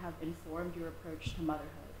industry have informed your approach to motherhood,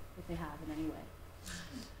 if they have in any way.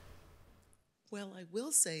 Well, I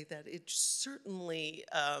will say that it certainly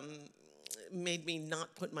made me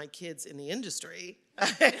not put my kids in the industry.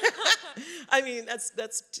 I mean,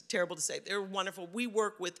 that's terrible to say. They're wonderful. We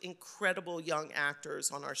work with incredible young actors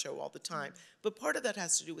on our show all the time. But part of that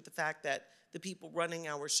has to do with the fact that the people running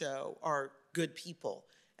our show are good people.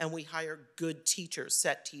 And we hire good teachers,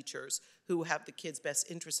 set teachers, who have the kids'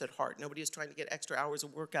 best interests at heart. Nobody is trying to get extra hours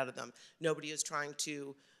of work out of them. Nobody is trying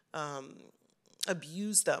to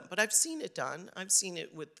abuse them. But I've seen it done. I've seen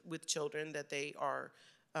it with children that they are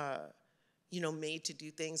you know, made to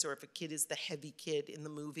do things, or if a kid is the heavy kid in the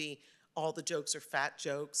movie, all the jokes are fat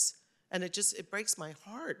jokes. And it breaks my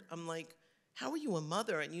heart. I'm like, how are you a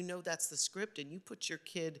mother and you know that's the script and you put your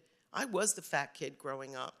kid, I was the fat kid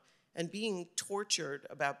growing up, and being tortured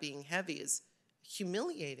about being heavy is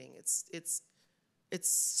humiliating. It's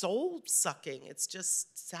soul sucking. It's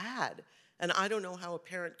just sad. And I don't know how a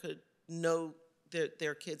parent could know that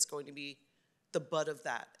their kid's going to be the butt of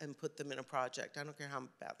that and put them in a project. I don't care how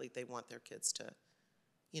badly they want their kids to,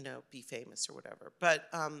 you know, be famous or whatever. But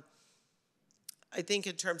I think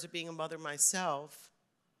in terms of being a mother myself,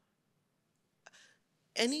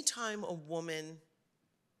 anytime a woman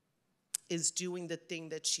is doing the thing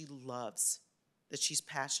that she loves, that she's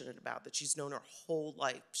passionate about, that she's known her whole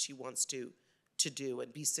life she wants to do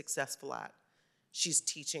and be successful at, she's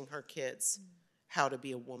teaching her kids how to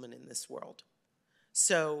be a woman in this world.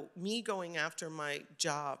 So me going after my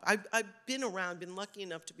job, I've been lucky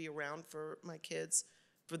enough to be around for my kids,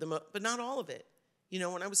 but not all of it. You know,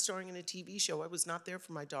 when I was starring in a TV show, I was not there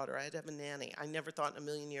for my daughter. I had to have a nanny. I never thought in a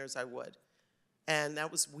million years I would. And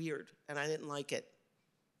that was weird, and I didn't like it.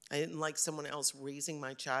 I didn't like someone else raising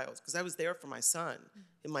my child, because I was there for my son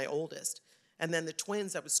and my oldest. And then the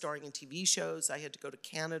twins, I was starring in TV shows. I had to go to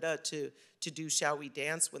Canada to do Shall We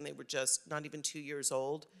Dance when they were just not even 2 years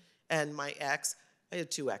old. And my ex, I had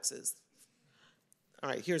 2 exes. All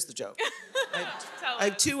right, here's the joke. I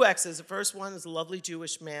have 2 exes. The first one is a lovely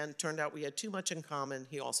Jewish man. Turned out we had too much in common.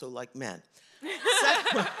 He also liked men.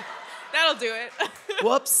 That'll do it.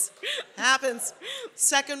 Whoops, happens.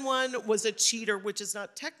 Second one was a cheater, which is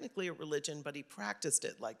not technically a religion, but he practiced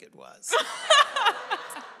it like it was.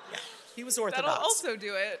 Yeah, he was Orthodox. That'll also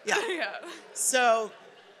do it. Yeah. Yeah. So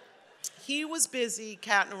he was busy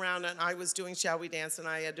catting around, and I was doing Shall We Dance, and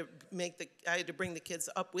I had to bring the kids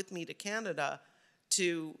up with me to Canada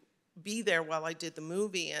to be there while I did the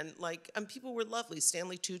movie, and people were lovely.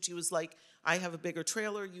 Stanley Tucci was like, I have a bigger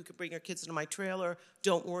trailer, you could bring your kids into my trailer,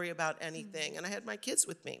 don't worry about anything. And I had my kids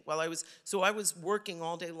with me while I was working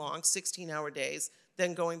all day long, 16-hour days,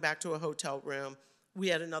 then going back to a hotel room. We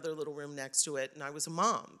had another little room next to it, and I was a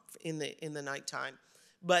mom in the nighttime.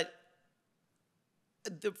 But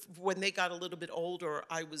when they got a little bit older,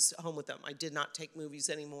 I was home with them. I did not take movies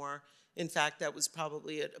anymore. In fact, that was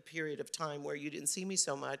probably a period of time where you didn't see me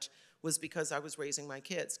so much, was because I was raising my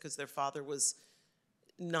kids, because their father was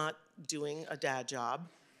not doing a dad job.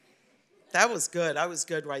 That was good. I was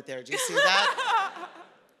good right there. Do you see that?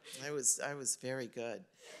 I was very good.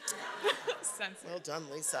 Well done,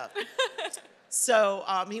 Lisa. So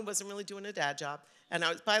he wasn't really doing a dad job. And I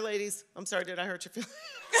was, bye, ladies. I'm sorry, did I hurt your feelings?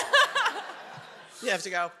 You have to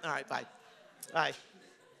go? All right, bye. Bye.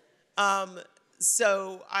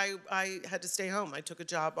 So I had to stay home. I took a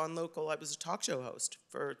job on local. I was a talk show host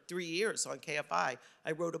for 3 years on KFI.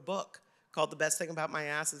 I wrote a book called The Best Thing About My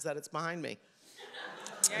Ass Is That It's Behind Me.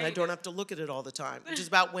 Yeah, and I don't have to look at it all the time, which is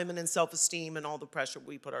about women and self-esteem and all the pressure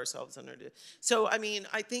we put ourselves under. So, I mean,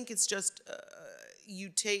 I think it's just you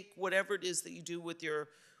take whatever it is that you do with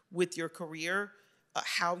your career,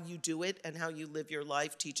 how you do it and how you live your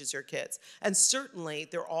life teaches your kids. And certainly,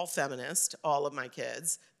 they're all feminist, all of my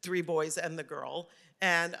kids, 3 boys and the girl.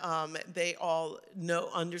 And they all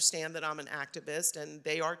understand that I'm an activist, and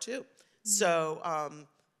they are too. So,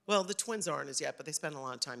 well, the twins aren't as yet, but they spend a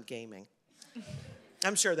lot of time gaming.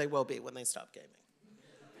 I'm sure they will be when they stop gaming.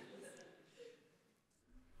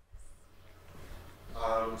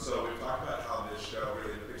 So we've talked about how this show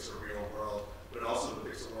really depicts a real world, but also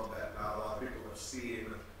depicts a world that not a lot of people have seen.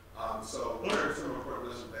 So what are some important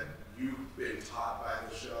lessons that you've been taught by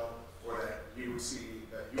the show, or that you would see,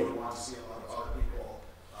 that you would want to see a lot of other people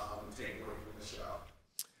take away from the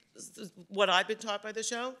show? What I've been taught by the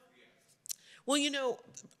show? Well, you know,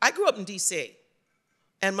 I grew up in D.C.,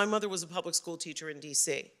 and my mother was a public school teacher in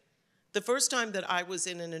D.C. The first time that I was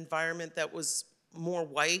in an environment that was more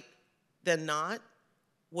white than not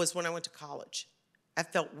was when I went to college.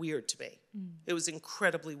 That felt weird to me. It was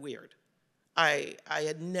incredibly weird. I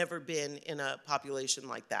had never been in a population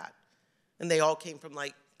like that. And they all came from,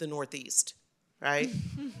 like, the Northeast, right?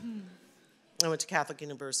 I went to Catholic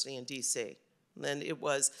University in D.C., and then it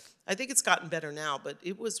was, I think it's gotten better now, but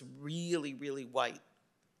it was really, really white.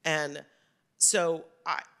 And so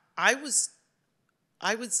I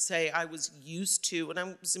would say I was used to, and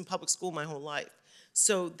I was in public school my whole life.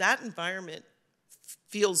 So that environment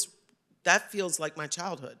feels like my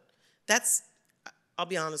childhood. I'll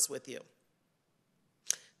be honest with you.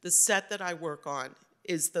 The set that I work on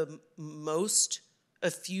is the most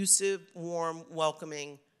effusive, warm,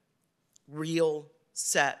 welcoming, real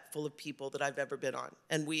set full of people that I've ever been on.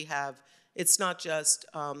 And it's not just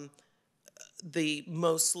the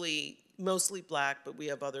mostly black, but we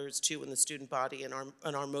have others too in the student body and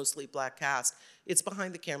our mostly black cast. It's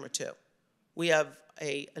behind the camera too. We have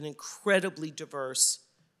an incredibly diverse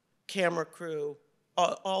camera crew.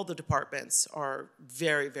 All the departments are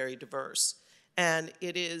very, very diverse. And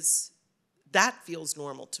that feels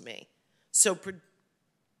normal to me. So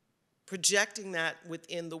projecting that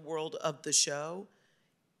within the world of the show,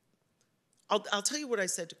 I'll tell you what I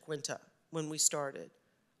said to Quinta when we started.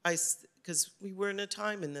 Because we were in a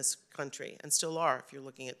time in this country, and still are if you're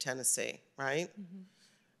looking at Tennessee, right?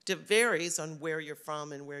 It varies on where you're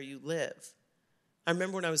from and where you live. I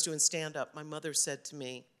remember when I was doing stand-up, my mother said to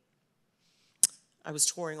me, I was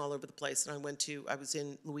touring all over the place, and I was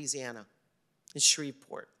in Louisiana, in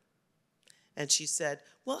Shreveport. And she said,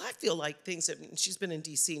 well, I feel like she's been in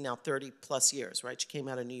D.C. now 30 plus years, right? She came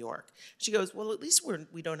out of New York. She goes, well, at least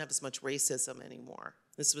we don't have as much racism anymore.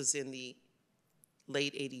 This was in the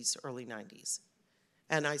late 80s, early 90s.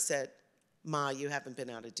 And I said, Ma, you haven't been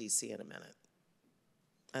out of D.C. in a minute.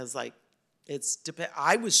 I was like,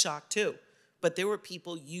 I was shocked too. But there were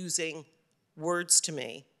people using words to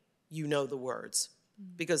me, you know the words,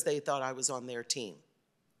 because they thought I was on their team.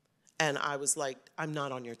 And I was like, I'm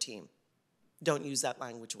not on your team. don't use that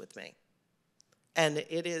language with me. And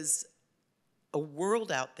it is a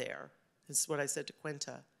world out there, this is what I said to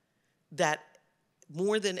Quinta, that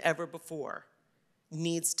more than ever before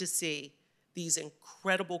needs to see these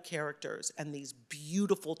incredible characters and these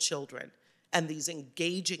beautiful children and these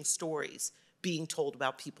engaging stories being told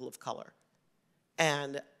about people of color.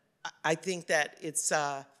 And I think that it's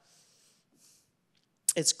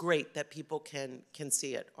great that people can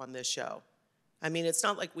see it on this show. I mean, it's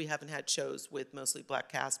not like we haven't had shows with mostly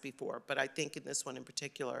black cast before, but I think in this one in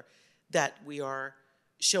particular that we are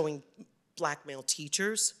showing black male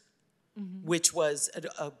teachers, which was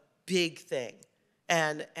a big thing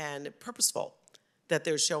and purposeful, that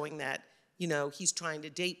they're showing that, you know, he's trying to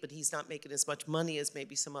date, but he's not making as much money as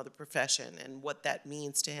maybe some other profession, and what that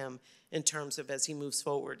means to him in terms of as he moves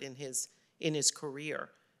forward in his career.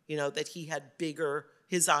 You know, that he had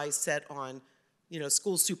his eyes set on, you know,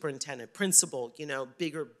 school superintendent, principal, you know,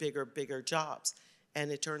 bigger jobs.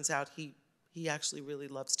 And it turns out he actually really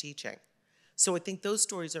loves teaching. So I think those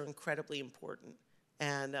stories are incredibly important.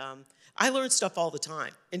 And I learn stuff all the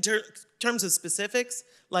time. In terms of specifics,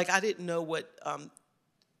 like I didn't know what,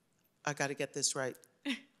 I got to get this right.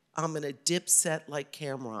 I'm going to dip set like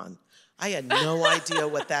Cameron. I had no idea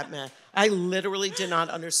what that meant. I literally did not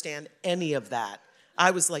understand any of that.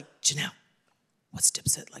 I was like, Janelle, what's dip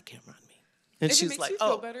set like Cameron mean? And she's like,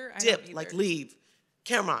 oh, better, dip, like leave.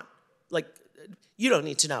 Cameron, like, you don't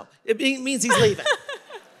need to know. It means he's leaving.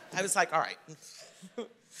 I was like, all right.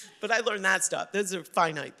 But I learned that stuff. Those are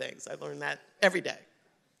finite things. I learned that every day.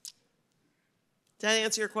 Did that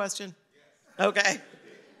answer your question? Yes. Okay.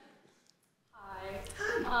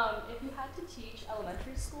 Hi. If you had to teach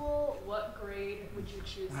elementary school, what grade would you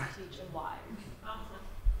choose to teach and why?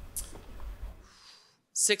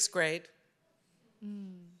 6th grade.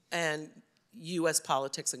 And U.S.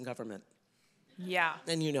 politics and government. Yeah.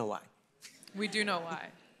 And you know why. We do know why.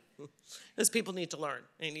 Because people need to learn.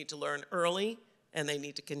 They need to learn early, and they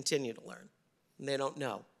need to continue to learn. And they don't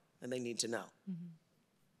know, and they need to know.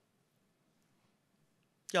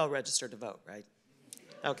 Y'all registered to vote, right?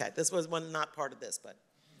 Okay, this was not part of this, but.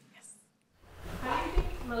 Yes. How do you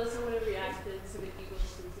think Melissa would have reacted to the Eagles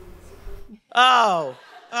losing? Oh,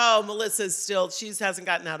 Melissa's she hasn't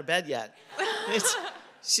gotten out of bed yet.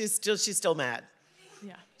 She's still mad.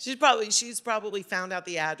 Yeah. She's probably found out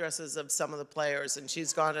the addresses of some of the players, and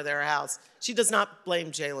she's gone to their house. She does not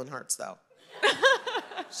blame Jalen Hurts, though.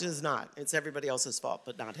 She does not. It's everybody else's fault,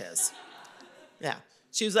 but not his. Yeah.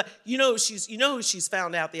 She was like, who she's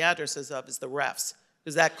found out the addresses of is the refs.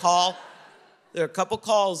 Because that call, there are a couple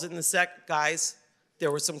calls in the guys.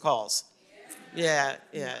 There were some calls. Yeah,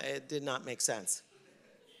 it did not make sense.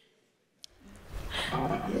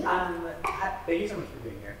 Thank you so much for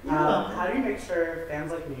being here. How do you make sure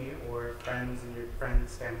fans like me or friends and your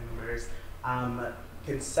friends, family members,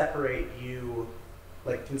 can separate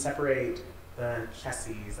the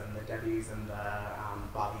Chessies and the Debbies and the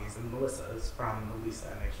Bobbies and Melissas from Lisa,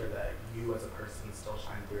 and make sure that you as a person still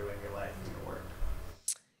shine through in your life and your work?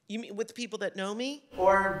 You mean with the people that know me?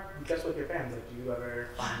 Or just with your fans? Like, do you ever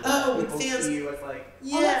find people see you as like,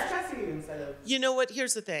 oh, that's Chessie, instead of... You know what?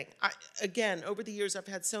 Here's the thing. Again, over the years, I've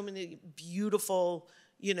had so many beautiful,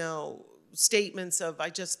 statements of, I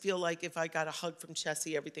just feel like if I got a hug from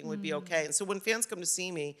Chessie, everything would be okay. And so when fans come to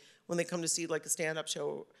see me, when they come to see like a stand-up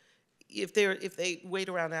show, if they wait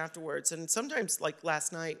around afterwards, and sometimes like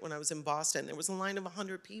last night when I was in Boston, there was a line of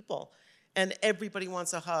 100 people, and everybody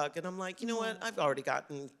wants a hug. And I'm like, you know what? I've already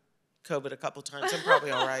gotten COVID a couple times. I'm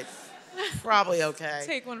probably all right. Probably okay.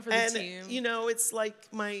 Take one for the team. It's like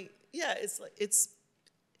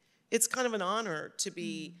it's kind of an honor to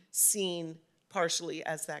be seen partially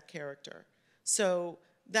as that character. So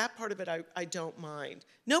that part of it, I don't mind.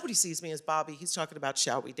 Nobody sees me as Bobby. He's talking about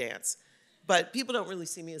Shall We Dance. But people don't really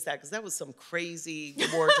see me as that, because that was some crazy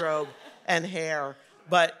wardrobe and hair.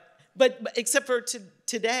 But except for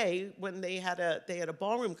today, when they had a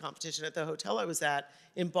ballroom competition at the hotel I was at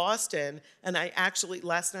in Boston, and I actually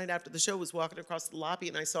last night after the show was walking across the lobby,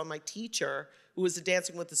 and I saw my teacher, who was a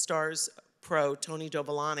Dancing with the Stars pro, Tony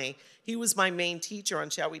Dovolani. He was my main teacher on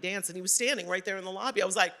Shall We Dance, and he was standing right there in the lobby. I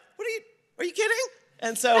was like, are you kidding?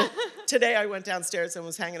 And so today I went downstairs and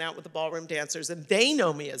was hanging out with the ballroom dancers, and they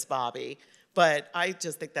know me as Bobby, but I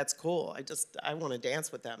just think that's cool. I want to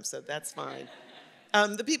dance with them, so that's fine.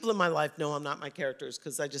 The people in my life know I'm not my characters,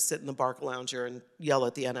 because I just sit in the Barca Lounger and yell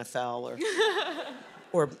at the NFL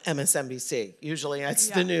or MSNBC. Usually it's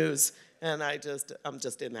the news, and I'm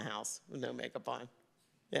just in the house with no makeup on.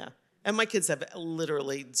 Yeah. And my kids have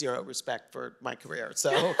literally zero respect for my career,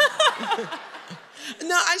 so.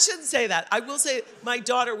 No, I shouldn't say that. I will say my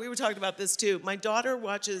daughter, we were talking about this too. My daughter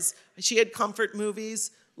watches, she had comfort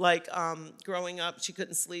movies, like growing up, she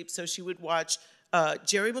couldn't sleep, so she would watch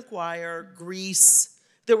Jerry Maguire, Grease.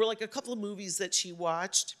 There were like a couple of movies that she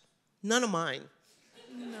watched, none of mine.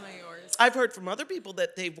 None of yours. I've heard from other people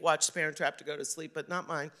that they've watched Parent Trap to go to sleep, but not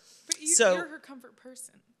mine. But So- you're her comfort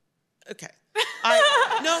person. Okay.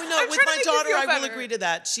 No, with trying to my make you daughter, feel I will better. agree to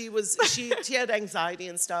that. she had anxiety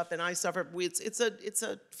and stuff, and I suffered. It's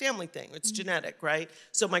a family thing. It's genetic, right?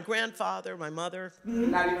 So my grandfather, my mother,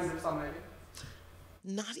 Not even Bruce Almighty.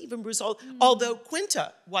 not even Bruce although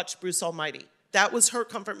Quinta watched Bruce Almighty. That was her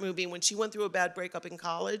comfort movie. When she went through a bad breakup in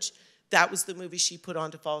college, that was the movie she put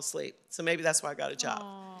on to fall asleep. So maybe that's why I got a job.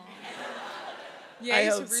 Yeah, I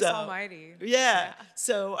you hope to Bruce so. Almighty. Yeah.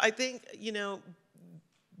 So I think,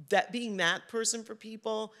 that being that person for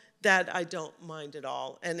people, that I don't mind at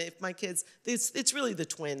all. And if my kids, it's really the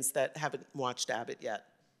twins that haven't watched Abbott yet.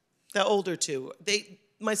 The older two.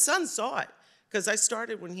 My son saw it, because I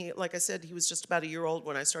started when like I said, he was just about a year old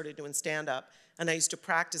when I started doing stand-up. And I used to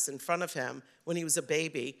practice in front of him when he was a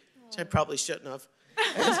baby, which I probably shouldn't have.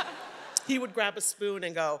 And he would grab a spoon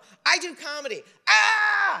and go, "I do comedy,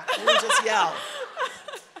 ah!" And he would just yell.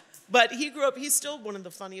 But he grew up, he's still one of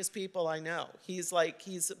the funniest people I know. He's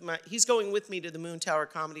going with me to the Moon Tower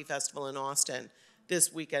Comedy Festival in Austin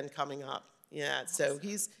this weekend coming up. Yeah, so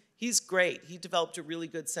he's great. He developed a really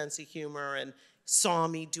good sense of humor and saw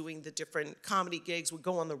me doing the different comedy gigs. We'd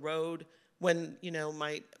go on the road when,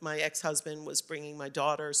 my ex-husband was bringing my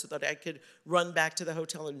daughter so that I could run back to the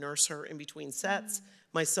hotel and nurse her in between sets.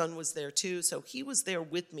 My son was there too, so he was there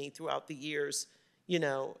with me throughout the years,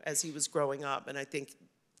 as he was growing up. And I think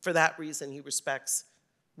for that reason, he respects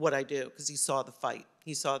what I do, because he saw the fight.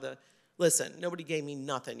 He saw listen, nobody gave me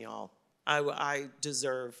nothing, y'all. I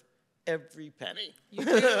deserve every penny. You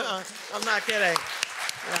do. I'm not kidding.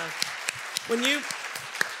 Yeah. When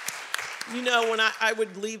when I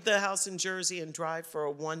would leave the house in Jersey and drive for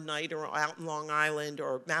a one night or out in Long Island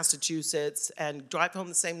or Massachusetts and drive home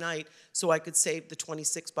the same night so I could save the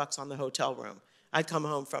 $26 on the hotel room. I'd come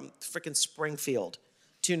home from frickin' Springfield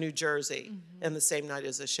to New Jersey and the same night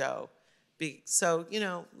as a show. So,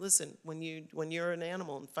 listen, when you're an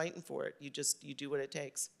animal and fighting for it, you do what it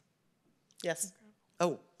takes. Yes?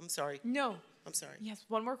 Oh, I'm sorry. No. I'm sorry. Yes,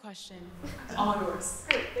 one more question. All yours.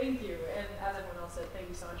 Great, thank you. And as everyone else said, thank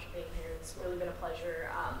you so much for being here. It's really been a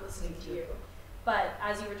pleasure listening to you. But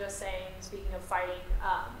as you were just saying, speaking of fighting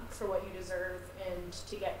for what you deserve and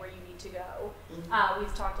to get where you need to go,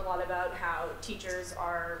 we've talked a lot about how teachers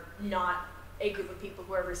are not a group of people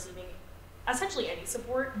who are receiving essentially any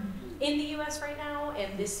support in the U.S. right now,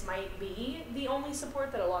 and this might be the only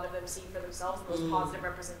support that a lot of them see for themselves, the most positive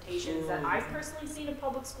representations that I've personally seen of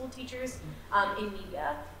public school teachers in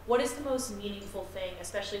media. What is the most meaningful thing,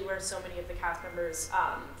 especially where so many of the cast members,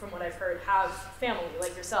 from what I've heard, have family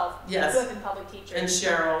like yourself, Yes. who have been public teachers? And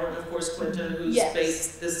Cheryl, and of course Quinta, who's Yes.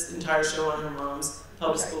 based this entire show on her mom's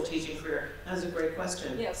public school teaching career. That's a great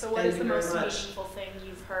question. Yeah, so what Thank is the you very most much. meaningful thing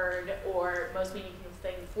you've heard, or most meaningful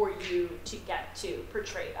thing for you to get to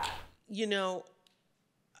portray that?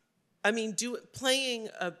 Playing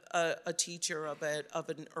a teacher of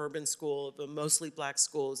an urban school, of a mostly black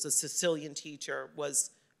school, as a Sicilian teacher, was,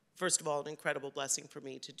 first of all, an incredible blessing for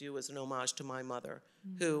me to do as an homage to my mother,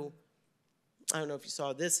 who, I don't know if you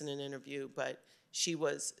saw this in an interview, but she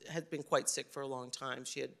had been quite sick for a long time.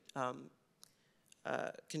 She had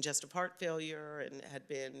congestive heart failure and had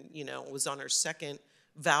been, was on her second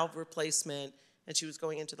valve replacement, and she was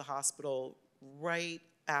going into the hospital right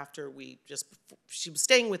after she was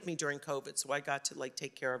staying with me during COVID, so I got to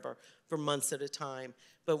take care of her for months at a time.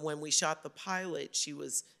 But when we shot the pilot, she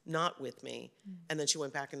was not with me, and then she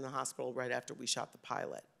went back in the hospital right after we shot the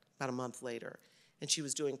pilot, about a month later, and she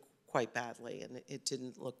was doing quite badly, and it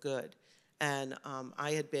didn't look good. And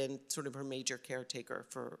I had been sort of her major caretaker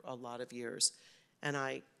for a lot of years, and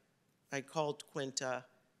I called Quinta.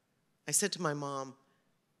 I said to my mom,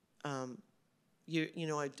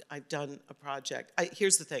 I've done a project.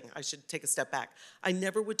 Here's the thing, I should take a step back. I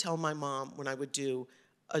never would tell my mom when I would do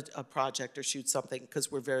a project or shoot something,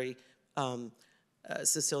 because we're very,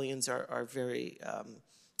 Sicilians are very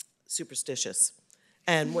superstitious.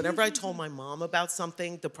 And whenever I told my mom about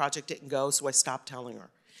something, the project didn't go, so I stopped telling her.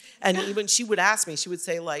 And even she would ask me, she would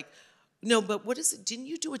say no, but what is it, didn't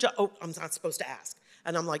you do a job? Oh, I'm not supposed to ask.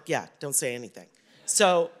 And I'm like, yeah, don't say anything.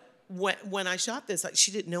 So when I shot this,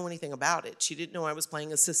 she didn't know anything about it. She didn't know I was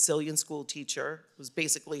playing a Sicilian school teacher. It was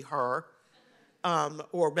basically her,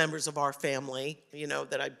 or members of our family,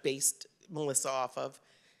 that I based Melissa off of.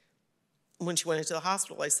 when she went into the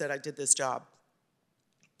hospital, I said, I did this job.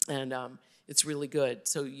 And it's really good.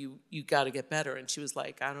 So you got to get better. And she was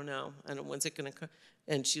like, I don't know. When's it going to come?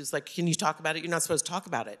 And she was like, can you talk about it? You're not supposed to talk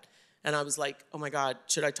about it. And I was like, oh my God,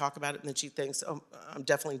 should I talk about it? And then she thinks, oh, I'm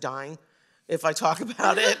definitely dying if I talk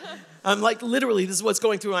about it. I'm like, literally, this is what's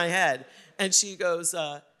going through my head. And she goes,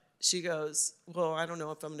 well, I don't know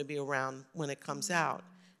if I'm going to be around when it comes out.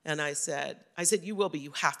 And I said, you will be.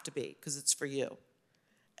 You have to be, because it's for you.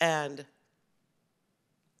 And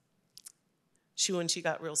when she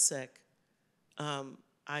got real sick, I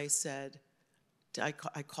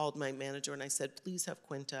called my manager and I said, please have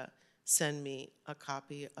Quinta send me a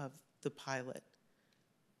copy of the pilot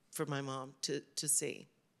for my mom to see.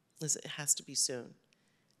 It has to be soon.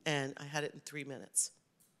 And I had it in 3 minutes.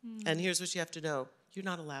 And here's what you have to know. You're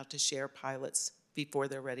not allowed to share pilots before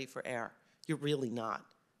they're ready for air. You're really not.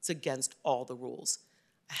 It's against all the rules.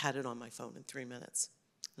 I had it on my phone in 3 minutes.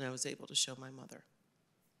 And I was able to show my mother.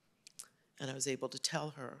 And I was able to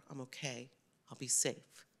tell her, I'm okay, I'll be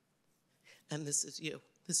safe. And this is you,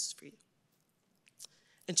 this is for you.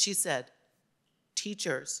 And she said,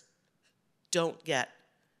 teachers don't get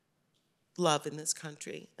love in this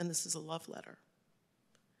country, and this is a love letter.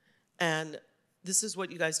 And this is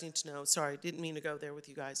what you guys need to know. Sorry, didn't mean to go there with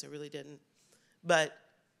you guys, I really didn't. But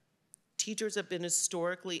teachers have been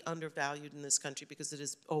historically undervalued in this country because it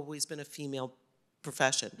has always been a female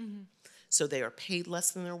profession. Mm-hmm. So they are paid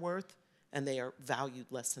less than their worth, and they are valued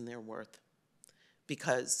less than their worth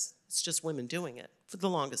because it's just women doing it for the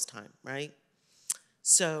longest time, right?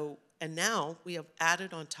 So, and now we have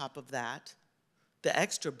added on top of that the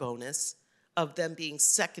extra bonus of them being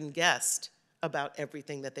second-guessed about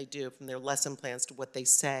everything that they do, from their lesson plans to what they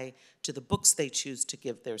say, to the books they choose to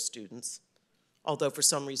give their students. Although for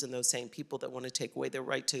some reason those same people that want to take away their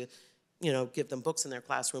right to give them books in their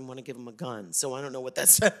classroom want to give them a gun. So I don't know what that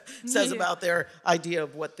says about their idea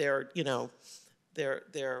of what their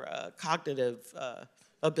cognitive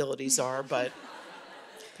abilities are, but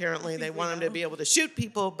apparently they want them to be able to shoot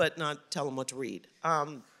people but not tell them what to read.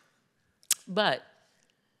 But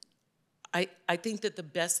I think that the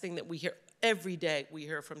best thing that we hear every day, we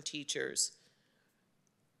hear from teachers,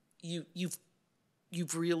 you've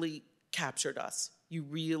really captured us. You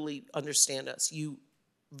really understand us. You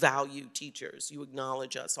value teachers. You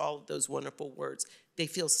acknowledge us. All of those wonderful words. They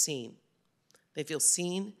feel seen. They feel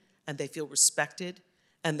seen, and they feel respected,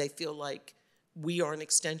 and they feel like we are an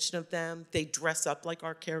extension of them. They dress up like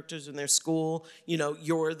our characters in their school.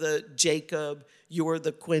 You're the Jacob, you're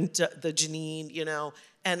the Quinta, the Janine,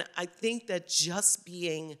 And I think that just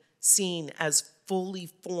being seen as fully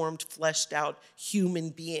formed, fleshed out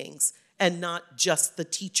human beings, and not just the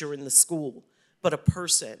teacher in the school, but a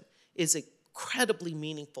person, is incredibly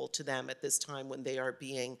meaningful to them at this time when they are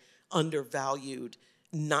being undervalued,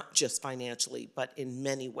 not just financially, but in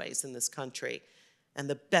many ways in this country. And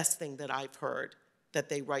the best thing that I've heard that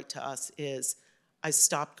they write to us is, I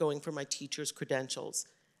stopped going for my teacher's credentials,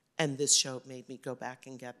 and this show made me go back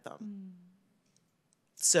and get them.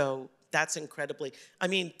 So that's incredibly,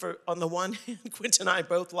 on the one hand, Quinta and I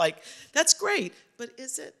both that's great, but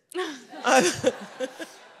is it?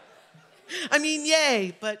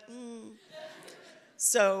 Yay, but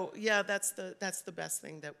So yeah, that's the best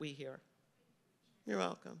thing that we hear. You're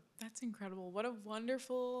welcome. That's incredible. What a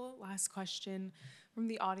wonderful last question from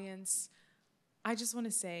the audience. I just want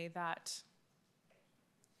to say that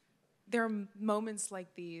there are moments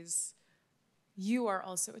like these. You are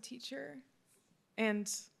also a teacher.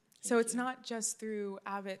 And so it's not just through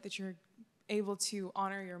Abbott that you're able to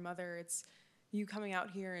honor your mother. It's you coming out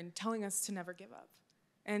here and telling us to never give up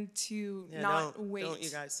and to not wait. Don't you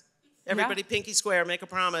guys. Everybody pinky swear, make a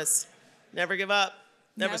promise. Never give up,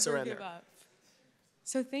 never surrender. Give up.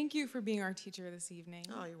 So thank you for being our teacher this evening.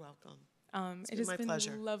 Oh, you're welcome. It has been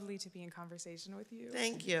pleasure. Lovely to be in conversation with you.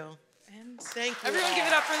 Thank you. And thank you. Everyone give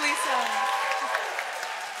it up for Lisa.